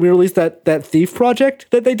 probably re-release that Thief project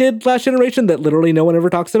that they did last generation that literally no one ever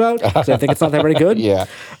talks about. So I think it's not that very good. Yeah.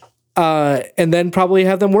 And then probably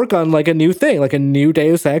have them work on like a new thing, like a new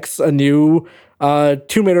Deus Ex, a new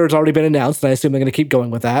Tomb Raider has already been announced, and I assume they're going to keep going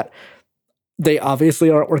with that. They obviously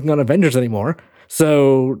aren't working on Avengers anymore,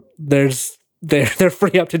 so they're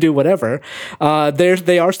free up to do whatever.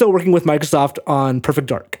 They are still working with Microsoft on Perfect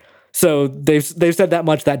Dark. So they've said that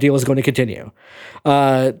much. That deal is going to continue.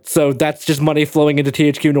 So that's just money flowing into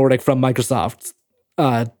THQ Nordic from Microsoft.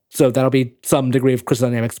 So that'll be some degree of Crystal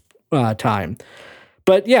Dynamics time.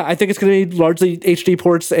 But yeah, I think it's going to be largely HD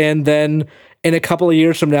ports, and then in a couple of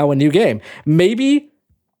years from now, a new game. Maybe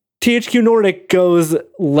THQ Nordic goes,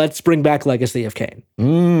 let's bring back Legacy of Kain.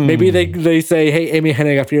 Maybe they say, hey, Amy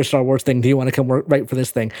Hennig, after your Star Wars thing, do you want to come write for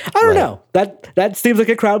this thing? I don't know. That seems like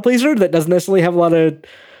a crowd pleaser that doesn't necessarily have a lot of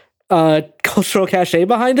cultural cachet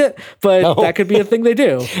behind it, but that could be a thing they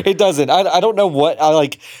do. It doesn't. I don't know what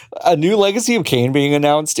like a new Legacy of Kain being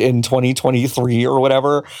announced in 2023 or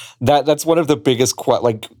whatever. That's one of the biggest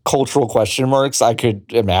cultural question marks I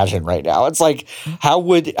could imagine right now. It's like how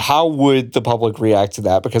would the public react to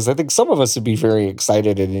that? Because I think some of us would be very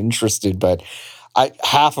excited and interested, but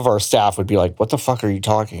half of our staff would be like, "What the fuck are you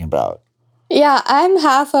talking about?" Yeah, I'm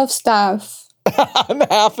half of staff. I'm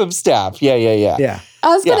half of staff. Yeah.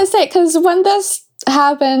 I was going to say, because when this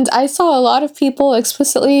happened, I saw a lot of people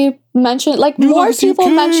explicitly mention, like more people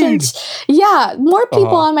on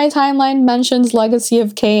my timeline mentioned Legacy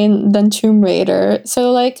of Kain than Tomb Raider.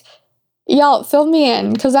 So like, y'all fill me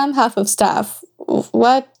in, because I'm half of staff.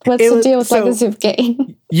 What's the deal with Legacy of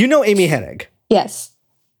Kain? You know Amy Hennig? Yes.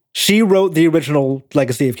 She wrote the original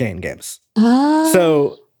Legacy of Kain games.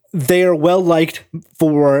 So they are well liked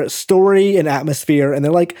for story and atmosphere, and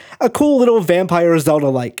they're like a cool little vampire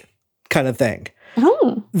Zelda-like kind of thing.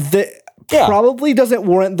 Oh. Probably doesn't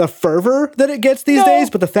warrant the fervor that it gets these days,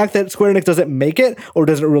 but the fact that Square Enix doesn't make it or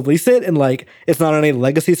doesn't release it, and like it's not on any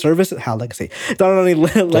legacy service, it's not on any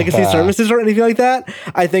legacy services or anything like that,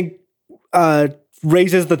 I think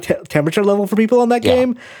raises the temperature level for people on that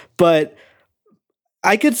game. But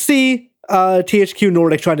I could see THQ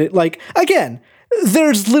Nordic trying to, like, again,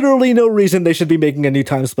 there's literally no reason they should be making a new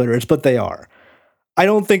Time Splitters, but they are. I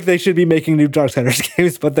don't think they should be making new Darksiders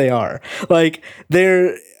games, but they are. Like,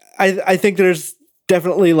 I think there's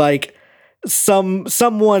definitely like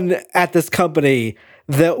someone at this company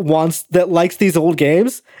that likes these old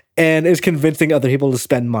games and is convincing other people to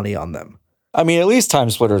spend money on them. I mean, at least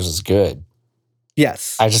Time Splitters is good.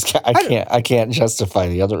 Yes. I can't justify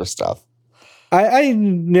the other stuff.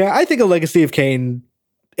 I think a Legacy of Kain,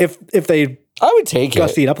 if they I would take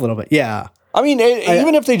gussy it up a little bit. Yeah. I mean,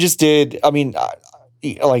 even if they just did, I mean,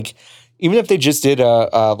 like, even if they just did a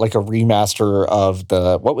remaster of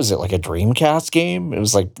what was it, like a Dreamcast game? It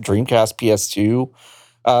was like Dreamcast PS2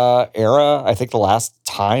 era. I think the last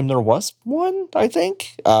time there was one, I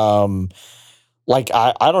think. Like,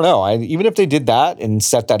 I don't know. Even if they did that and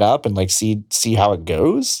set that up and like see how it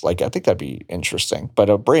goes, like, I think that'd be interesting. But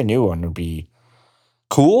a brand new one would be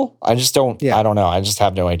cool. I just don't. Yeah. I don't know. I just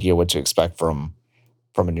have no idea what to expect from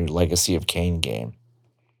a new Legacy of Kain game.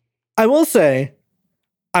 I will say,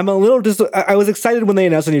 I'm a little I was excited when they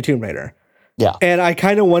announced a new Tomb Raider. Yeah. And I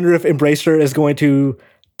kind of wonder if Embracer is going to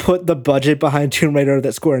put the budget behind Tomb Raider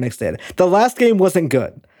that Square Enix did. The last game wasn't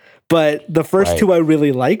good, but the first two I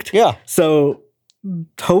really liked. Yeah. So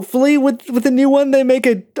hopefully with the new one, they make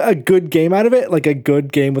a good game out of it, like a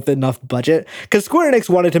good game with enough budget. Because Square Enix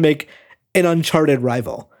wanted to make an Uncharted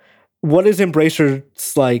rival. What is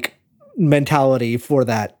Embracer's like mentality for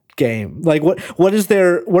that game? Like what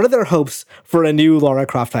are their hopes for a new Lara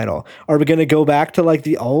Croft title? Are we going to go back to like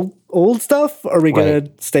the old stuff? Are we going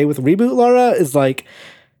to stay with reboot Lara? Is like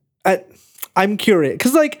I'm curious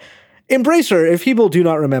because like Embracer, if people do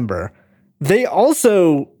not remember, they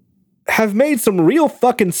also have made some real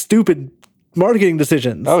fucking stupid marketing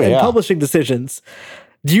decisions and publishing decisions.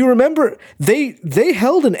 Do you remember they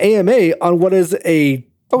held an AMA on what is a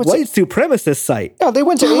white supremacist site? Yeah, they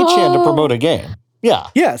went to 8chan to promote a game. Yeah.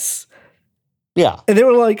 Yes. Yeah. And they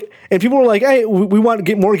were like, and people were like, hey, we want to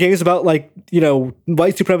get more games about like, you know,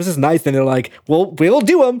 white supremacists nice. And they're like, well, we'll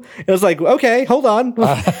do them. And I was like, okay, hold on.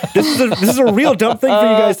 This is a real dumb thing for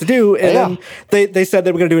you guys to do. And then they said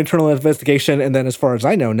they were going to do internal investigation. And then as far as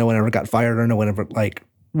I know, no one ever got fired or no one ever like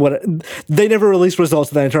they never released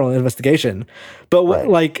results of that internal investigation. But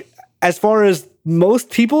like, as far as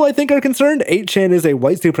most people I think are concerned, 8chan is a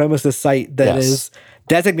white supremacist site that is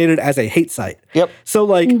designated as a hate site. Yep. So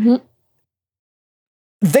like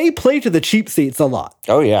they play to the cheap seats a lot.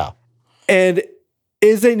 Oh yeah. And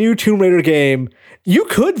is a new Tomb Raider game, you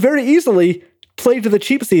could very easily play to the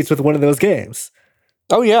cheap seats with one of those games.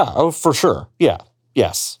 Oh yeah. Oh, for sure. Yeah.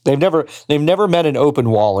 Yes. They've never met an open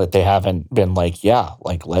wallet. They haven't been like,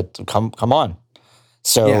 come on.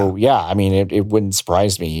 So yeah, I mean, it wouldn't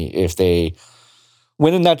surprise me if they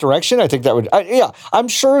went in that direction. I think that would, I'm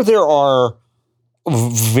sure there are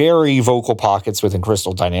very vocal pockets within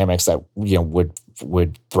Crystal Dynamics that, you know,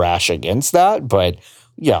 would thrash against that. But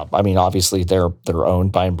yeah, I mean, obviously they're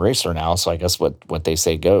owned by Embracer now. So I guess what they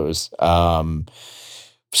say goes.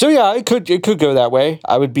 So yeah, it could go that way.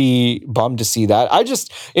 I would be bummed to see that.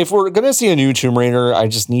 If we're gonna see a new Tomb Raider, I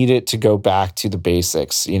just need it to go back to the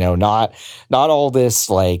basics. You know, not all this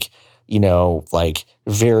like, you know, like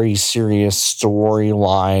very serious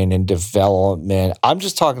storyline and development. I'm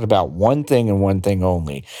just talking about one thing and one thing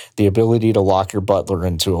only: the ability to lock your butler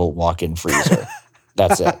into a walk-in freezer.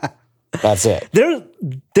 That's it. That's it.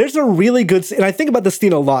 There's a really good scene, and I think about this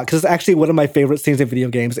scene a lot because it's actually one of my favorite scenes in video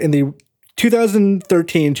games in the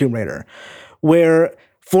 2013 Tomb Raider, where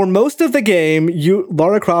for most of the game,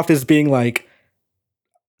 Lara Croft is being like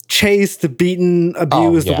chased, beaten,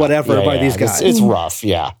 abused, whatever by these guys. It's rough,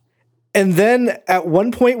 yeah. And then at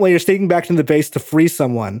one point when you're sneaking back to the base to free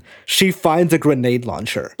someone, she finds a grenade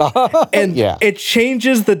launcher. And it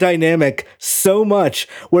changes the dynamic so much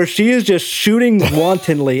where she is just shooting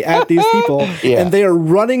wantonly at these people and they are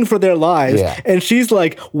running for their lives. Yeah. And she's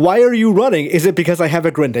like, why are you running? Is it because I have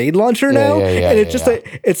a grenade launcher now? And it's just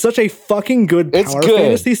it's such a fucking good power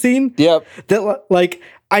fantasy scene. Yep. That like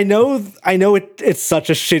I know it's such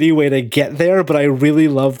a shitty way to get there, but I really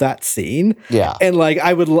love that scene. Yeah. And like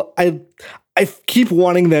I keep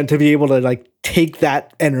wanting them to be able to like take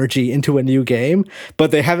that energy into a new game,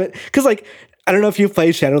 but they haven't, because like I don't know if you've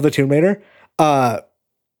played Shadow of the Tomb Raider.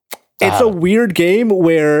 It's a weird game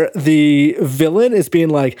where the villain is being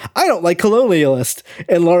like, I don't like colonialist.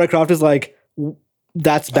 And Lara Croft is like,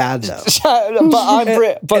 that's bad though.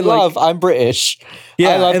 But I'm British. Yeah,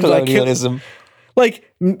 I love and colonialism.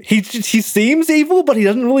 He seems evil, but he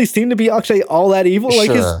doesn't really seem to be actually all that evil.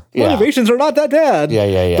 Like his motivations are not that bad.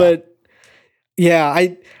 Yeah. But yeah,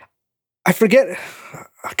 I forget.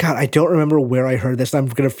 God, I don't remember where I heard this. I'm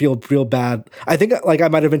gonna feel real bad. I think like I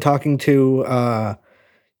might have been talking to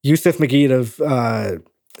Yusuf Magid of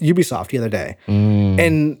Ubisoft the other day,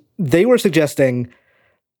 and they were suggesting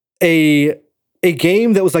a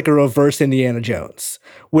game that was like a reverse Indiana Jones,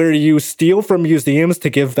 where you steal from museums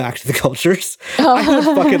to give back to the cultures. I would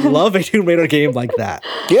fucking love a Tomb Raider game like that.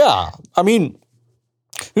 Yeah, I mean,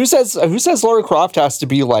 who says Lara Croft has to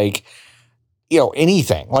be like, you know,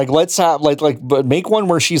 anything? Like, let's have but make one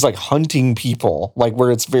where she's like hunting people, like where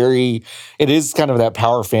it is kind of that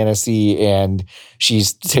power fantasy, and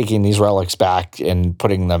she's taking these relics back and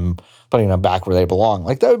putting them back where they belong.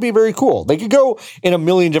 Like, that would be very cool. They could go in a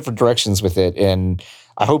million different directions with it, and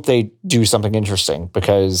I hope they do something interesting,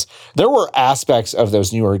 because there were aspects of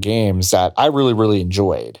those newer games that I really, really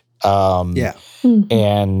enjoyed. And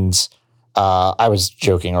I was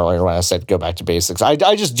joking earlier when I said go back to basics.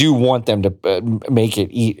 I just do want them to make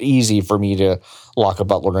it easy for me to lock a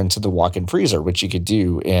butler into the walk-in freezer, which you could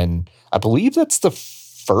do in, I believe that's the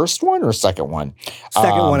first one or second one.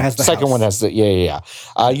 Second one has the second house. one has the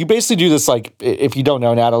you basically do this, like, if you don't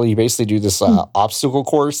know, Natalie, you basically do this obstacle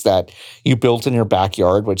course that you built in your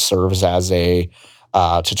backyard, which serves as a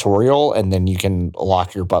tutorial, and then you can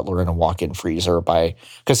lock your butler in a walk-in freezer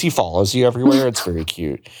because he follows you everywhere. It's very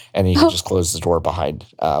cute, and you can just close the door behind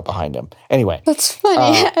him. Anyway, that's funny.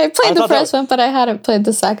 I played the first one, but I hadn't played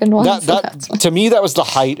the second one. To me, that was the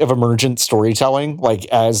height of emergent storytelling. Like,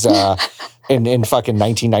 as in fucking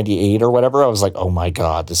 1998 or whatever, I was like, oh my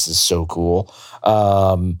god, this is so cool.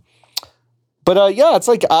 But it's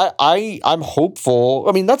like I'm hopeful.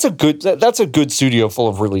 I mean, that's a good studio full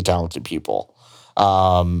of really talented people.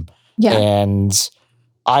 And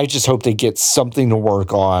I just hope they get something to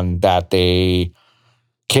work on that they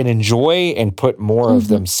can enjoy and put more of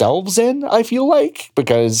themselves in, I feel like,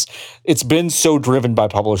 because it's been so driven by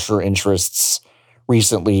publisher interests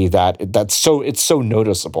recently that it's so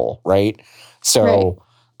noticeable, right? So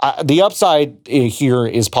the upside here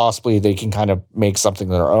is possibly they can kind of make something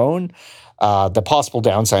of their own. The possible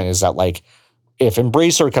downside is that, like, if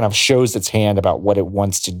Embracer kind of shows its hand about what it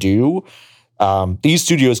wants to do, these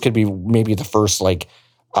studios could be maybe the first, like,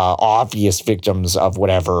 obvious victims of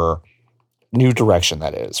whatever new direction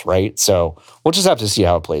that is, right? So we'll just have to see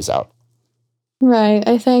how it plays out. Right.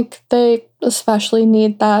 I think they especially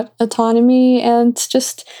need that autonomy and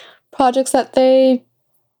just projects that they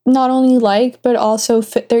not only like, but also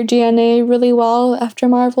fit their DNA really well after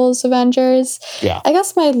Marvel's Avengers. Yeah. I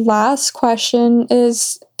guess my last question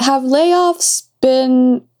is, have layoffs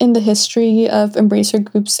been in the history of Embracer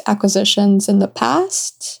Group's acquisitions in the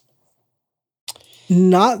past?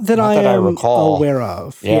 Not that I recall. aware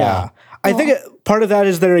of. Yeah. I think part of that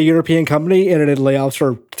is they're a European company, and layoffs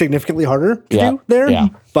are significantly harder to do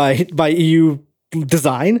there by EU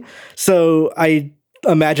design. So I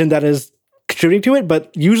imagine that is contributing to it.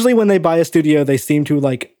 But usually when they buy a studio, they seem to,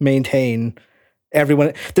 like, maintain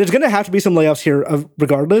everyone. There's going to have to be some layoffs here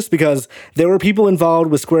regardless, because there were people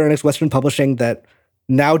involved with Square Enix Western Publishing that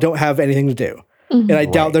now don't have anything to do. And I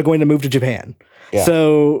doubt they're going to move to Japan. Yeah.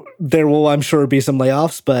 So there will, I'm sure, be some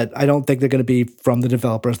layoffs, but I don't think they're going to be from the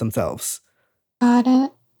developers themselves. Got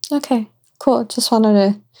it. Okay, cool. Just wanted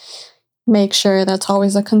to make sure that's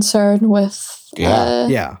always a concern with,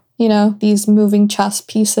 you know, these moving chess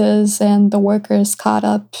pieces and the workers caught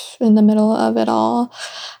up in the middle of it all.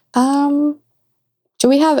 Do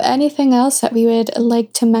we have anything else that we would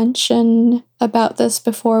like to mention about this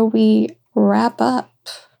before we wrap up?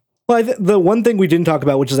 Well, the one thing we didn't talk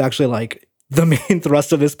about, which is actually, like, the main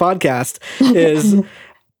thrust of this podcast, is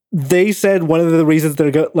they said one of the reasons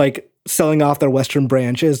they're selling off their Western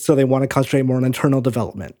branch is so they want to concentrate more on internal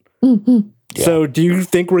development. So do you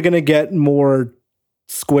think we're going to get more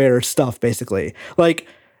Square stuff, basically? Like,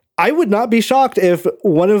 I would not be shocked if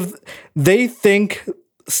they think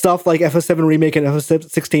stuff like FF7 Remake and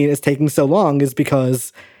FF16 is taking so long is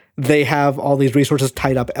because they have all these resources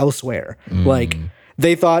tied up elsewhere. Like,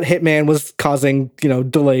 they thought Hitman was causing,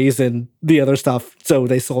 delays and the other stuff, so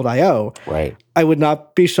they sold IO. Right. I would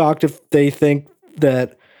not be shocked if they think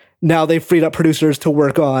that now they've freed up producers to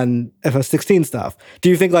work on FF16 stuff. Do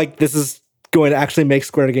you think, like, this is going to actually make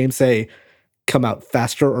Square games, say, come out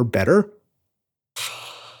faster or better?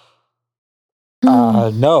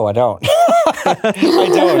 No, I don't. I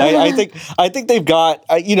don't. I think they've got.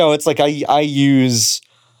 It's like I use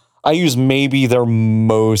maybe their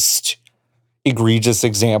most egregious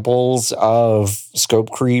examples of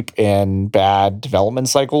scope creep and bad development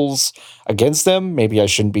cycles against them. Maybe I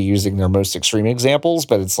shouldn't be using their most extreme examples,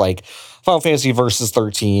 but it's like Final Fantasy Versus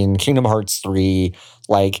 13, Kingdom Hearts 3.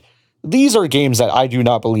 Like, these are games that I do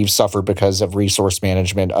not believe suffer because of resource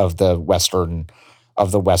management of the Western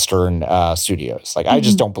studios. Like, I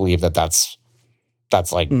just don't believe that's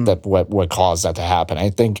like that what caused that to happen.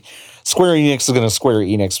 I think Square Enix is going to Square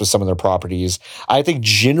Enix with some of their properties. I think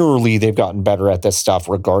generally they've gotten better at this stuff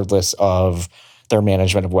regardless of their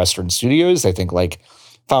management of Western studios. I think like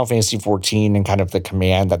Final Fantasy 14 and kind of the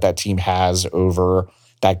command that team has over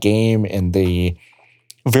that game and the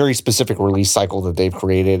very specific release cycle that they've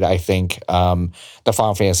created. I think the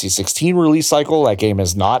Final Fantasy 16 release cycle, that game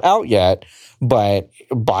is not out yet, but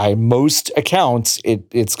by most accounts,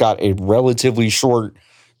 it's got a relatively short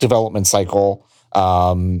development cycle,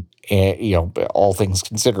 and all things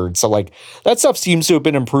considered. So like that stuff seems to have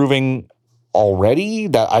been improving already.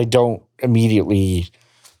 That I don't immediately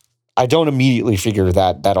figure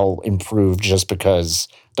that that'll improve just because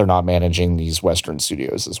they're not managing these Western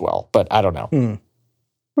studios as well. But I don't know.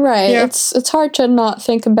 Right. Yeah. It's hard to not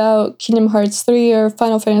think about Kingdom Hearts 3 or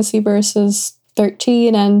Final Fantasy Versus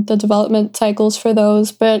 13 and the development cycles for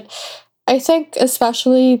those. But I think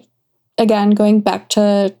especially, again, going back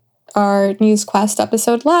to our News Quest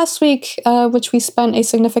episode last week, which we spent a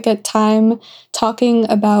significant time talking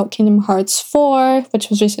about Kingdom Hearts 4, which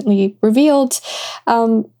was recently revealed.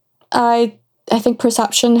 I think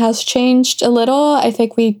perception has changed a little. I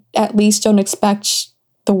think we at least don't expect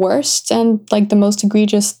the worst and like the most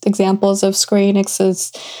egregious examples of Square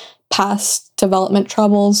Enix's past development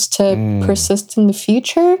troubles to persist in the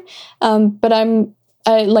future. But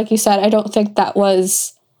like you said, I don't think that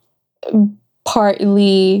was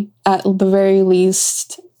partly, at the very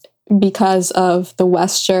least, because of the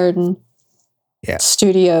Western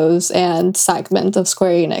studios and segment of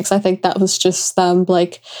Square Enix. I think that was just them,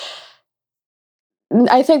 like,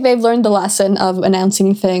 I think they've learned the lesson of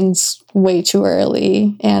announcing things way too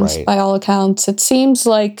early. And by all accounts, it seems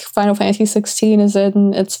like Final Fantasy 16 is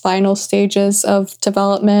in its final stages of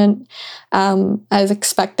development. I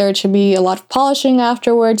expect there to be a lot of polishing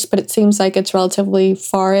afterwards, but it seems like it's relatively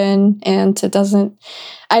far in, and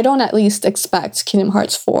I don't at least expect Kingdom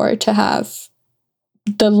Hearts 4 to have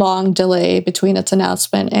the long delay between its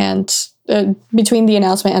announcement and between the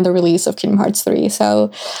announcement and the release of Kingdom Hearts 3. So,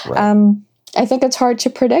 I think it's hard to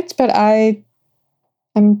predict, but actually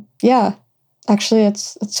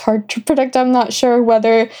it's hard to predict. I'm not sure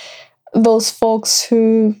whether those folks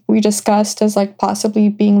who we discussed as like possibly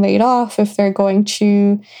being laid off, if they're going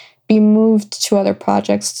to be moved to other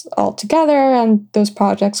projects altogether and those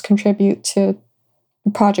projects contribute to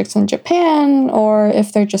projects in Japan, or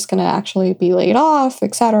if they're just going to actually be laid off,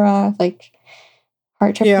 etc. Like,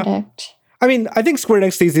 hard to predict. I mean, I think Square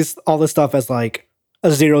Enix sees all this stuff as like a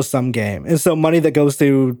zero-sum game. And so money that goes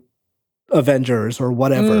to Avengers or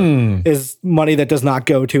whatever is money that does not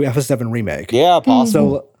go to FF7 Remake. Yeah,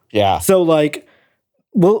 possible. So like,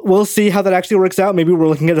 we'll see how that actually works out. Maybe we're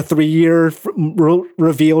looking at a 3-year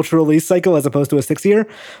reveal to release cycle as opposed to a 6-year.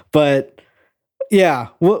 But yeah,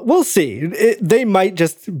 we'll see. They might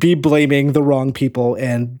just be blaming the wrong people,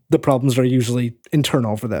 and the problems are usually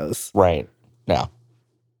internal for those. Right. Yeah.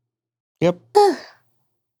 Yep.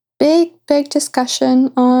 Big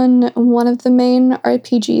discussion on one of the main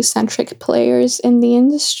RPG-centric players in the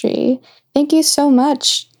industry. Thank you so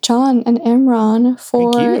much, John and Imran,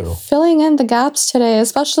 for filling in the gaps today,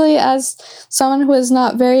 especially as someone who is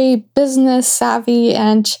not very business savvy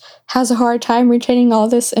and has a hard time retaining all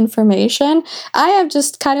this information. I am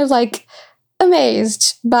just kind of like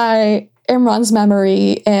amazed by Imran's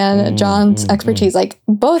memory and John's expertise. Like,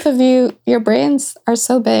 both of you, your brains are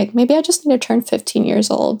so big. Maybe I just need to turn 15 years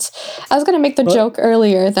old. I was going to make the joke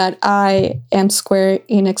earlier that I am Square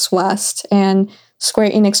Enix West and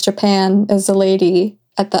Square Enix Japan is the lady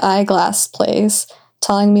at the eyeglass place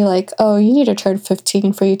telling me like, oh, you need to turn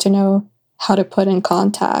 15 for you to know how to put in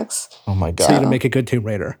contacts. Oh my God. So you to make a good Tomb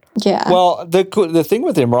Raider. Yeah. Well, the thing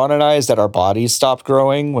with Imran and I is that our bodies stopped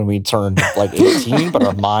growing when we turned like 18, but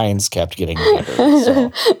our minds kept getting bigger.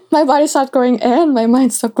 So. My body stopped growing and my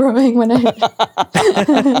mind stopped growing when I...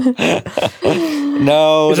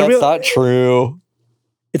 No, that's not true.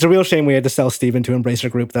 It's a real shame we had to sell Steven to Embracer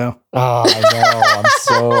Group, though. Oh, I know. I'm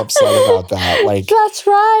so upset about that. Like, that's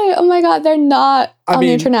right. Oh my God, they're not on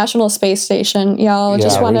the International Space Station, y'all.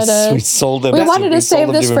 Just wanted to. We sold them. We wanted to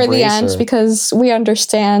save this for the end because we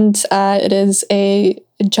understand it is a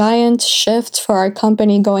giant shift for our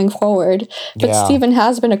company going forward. But Yeah. Steven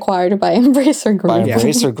has been acquired by Embracer Group. By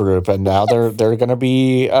Embracer Group, and now they're gonna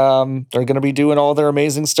be doing all their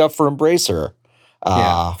amazing stuff for Embracer.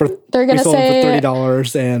 They're gonna say for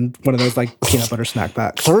 $30 and one of those like peanut butter snack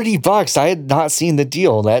packs. $30. I had not seen the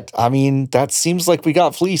deal. That seems like we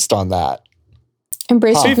got fleeced on that.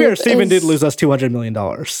 Embracer To be Group fair, Steven did is- lose us $200 million.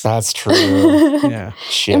 That's true. Yeah.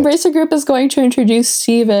 Shit. Embracer Group is going to introduce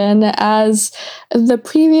Steven as the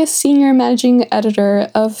previous senior managing editor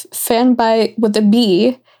of Fanbyte with a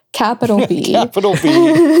B, capital B. Capital B.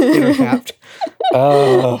 Intercapped.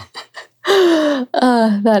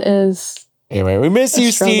 That is. Anyway, we miss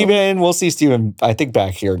you, struggle. Steven. We'll see Steven, I think,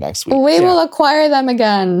 back here next week. We will acquire them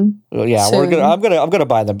again. Well, yeah, soon. I'm gonna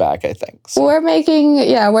buy them back, I think. So.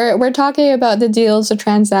 We're talking about the deals, the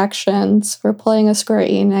transactions. We're pulling a Square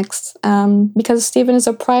Enix because Steven is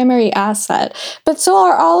a primary asset, but so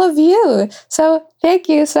are all of you. So thank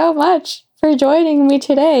you so much for joining me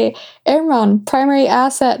today. Imran, primary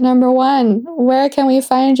asset number 1. Where can we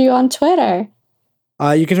find you on Twitter?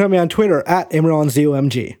 You can find me on Twitter at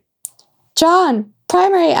ImranZOMG. John,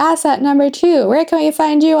 primary asset number 2. Where can we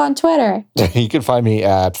find you on Twitter? You can find me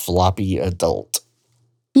at Floppy Adult.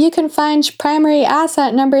 You can find primary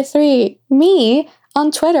asset number 3, me,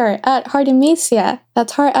 on Twitter at Hardemecia.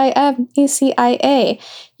 That's Hardemecia.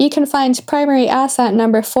 You can find primary asset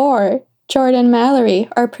number 4, Jordan Mallory,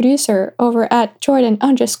 our producer, over at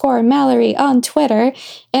Jordan_Mallory on Twitter.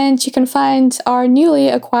 And you can find our newly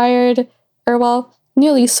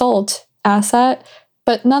sold asset,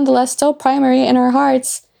 but nonetheless still primary in our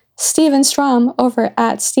hearts, Steven Strom over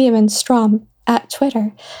at Steven Strom at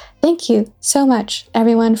Twitter. Thank you so much,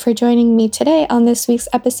 everyone, for joining me today on this week's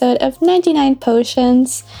episode of 99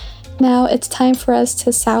 Potions. Now it's time for us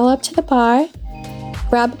to saddle up to the bar,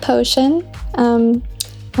 grab a potion. I'm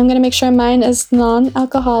going to make sure mine is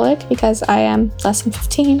non-alcoholic because I am less than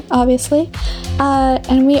 15, obviously.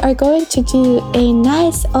 And we are going to do a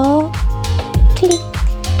nice old click.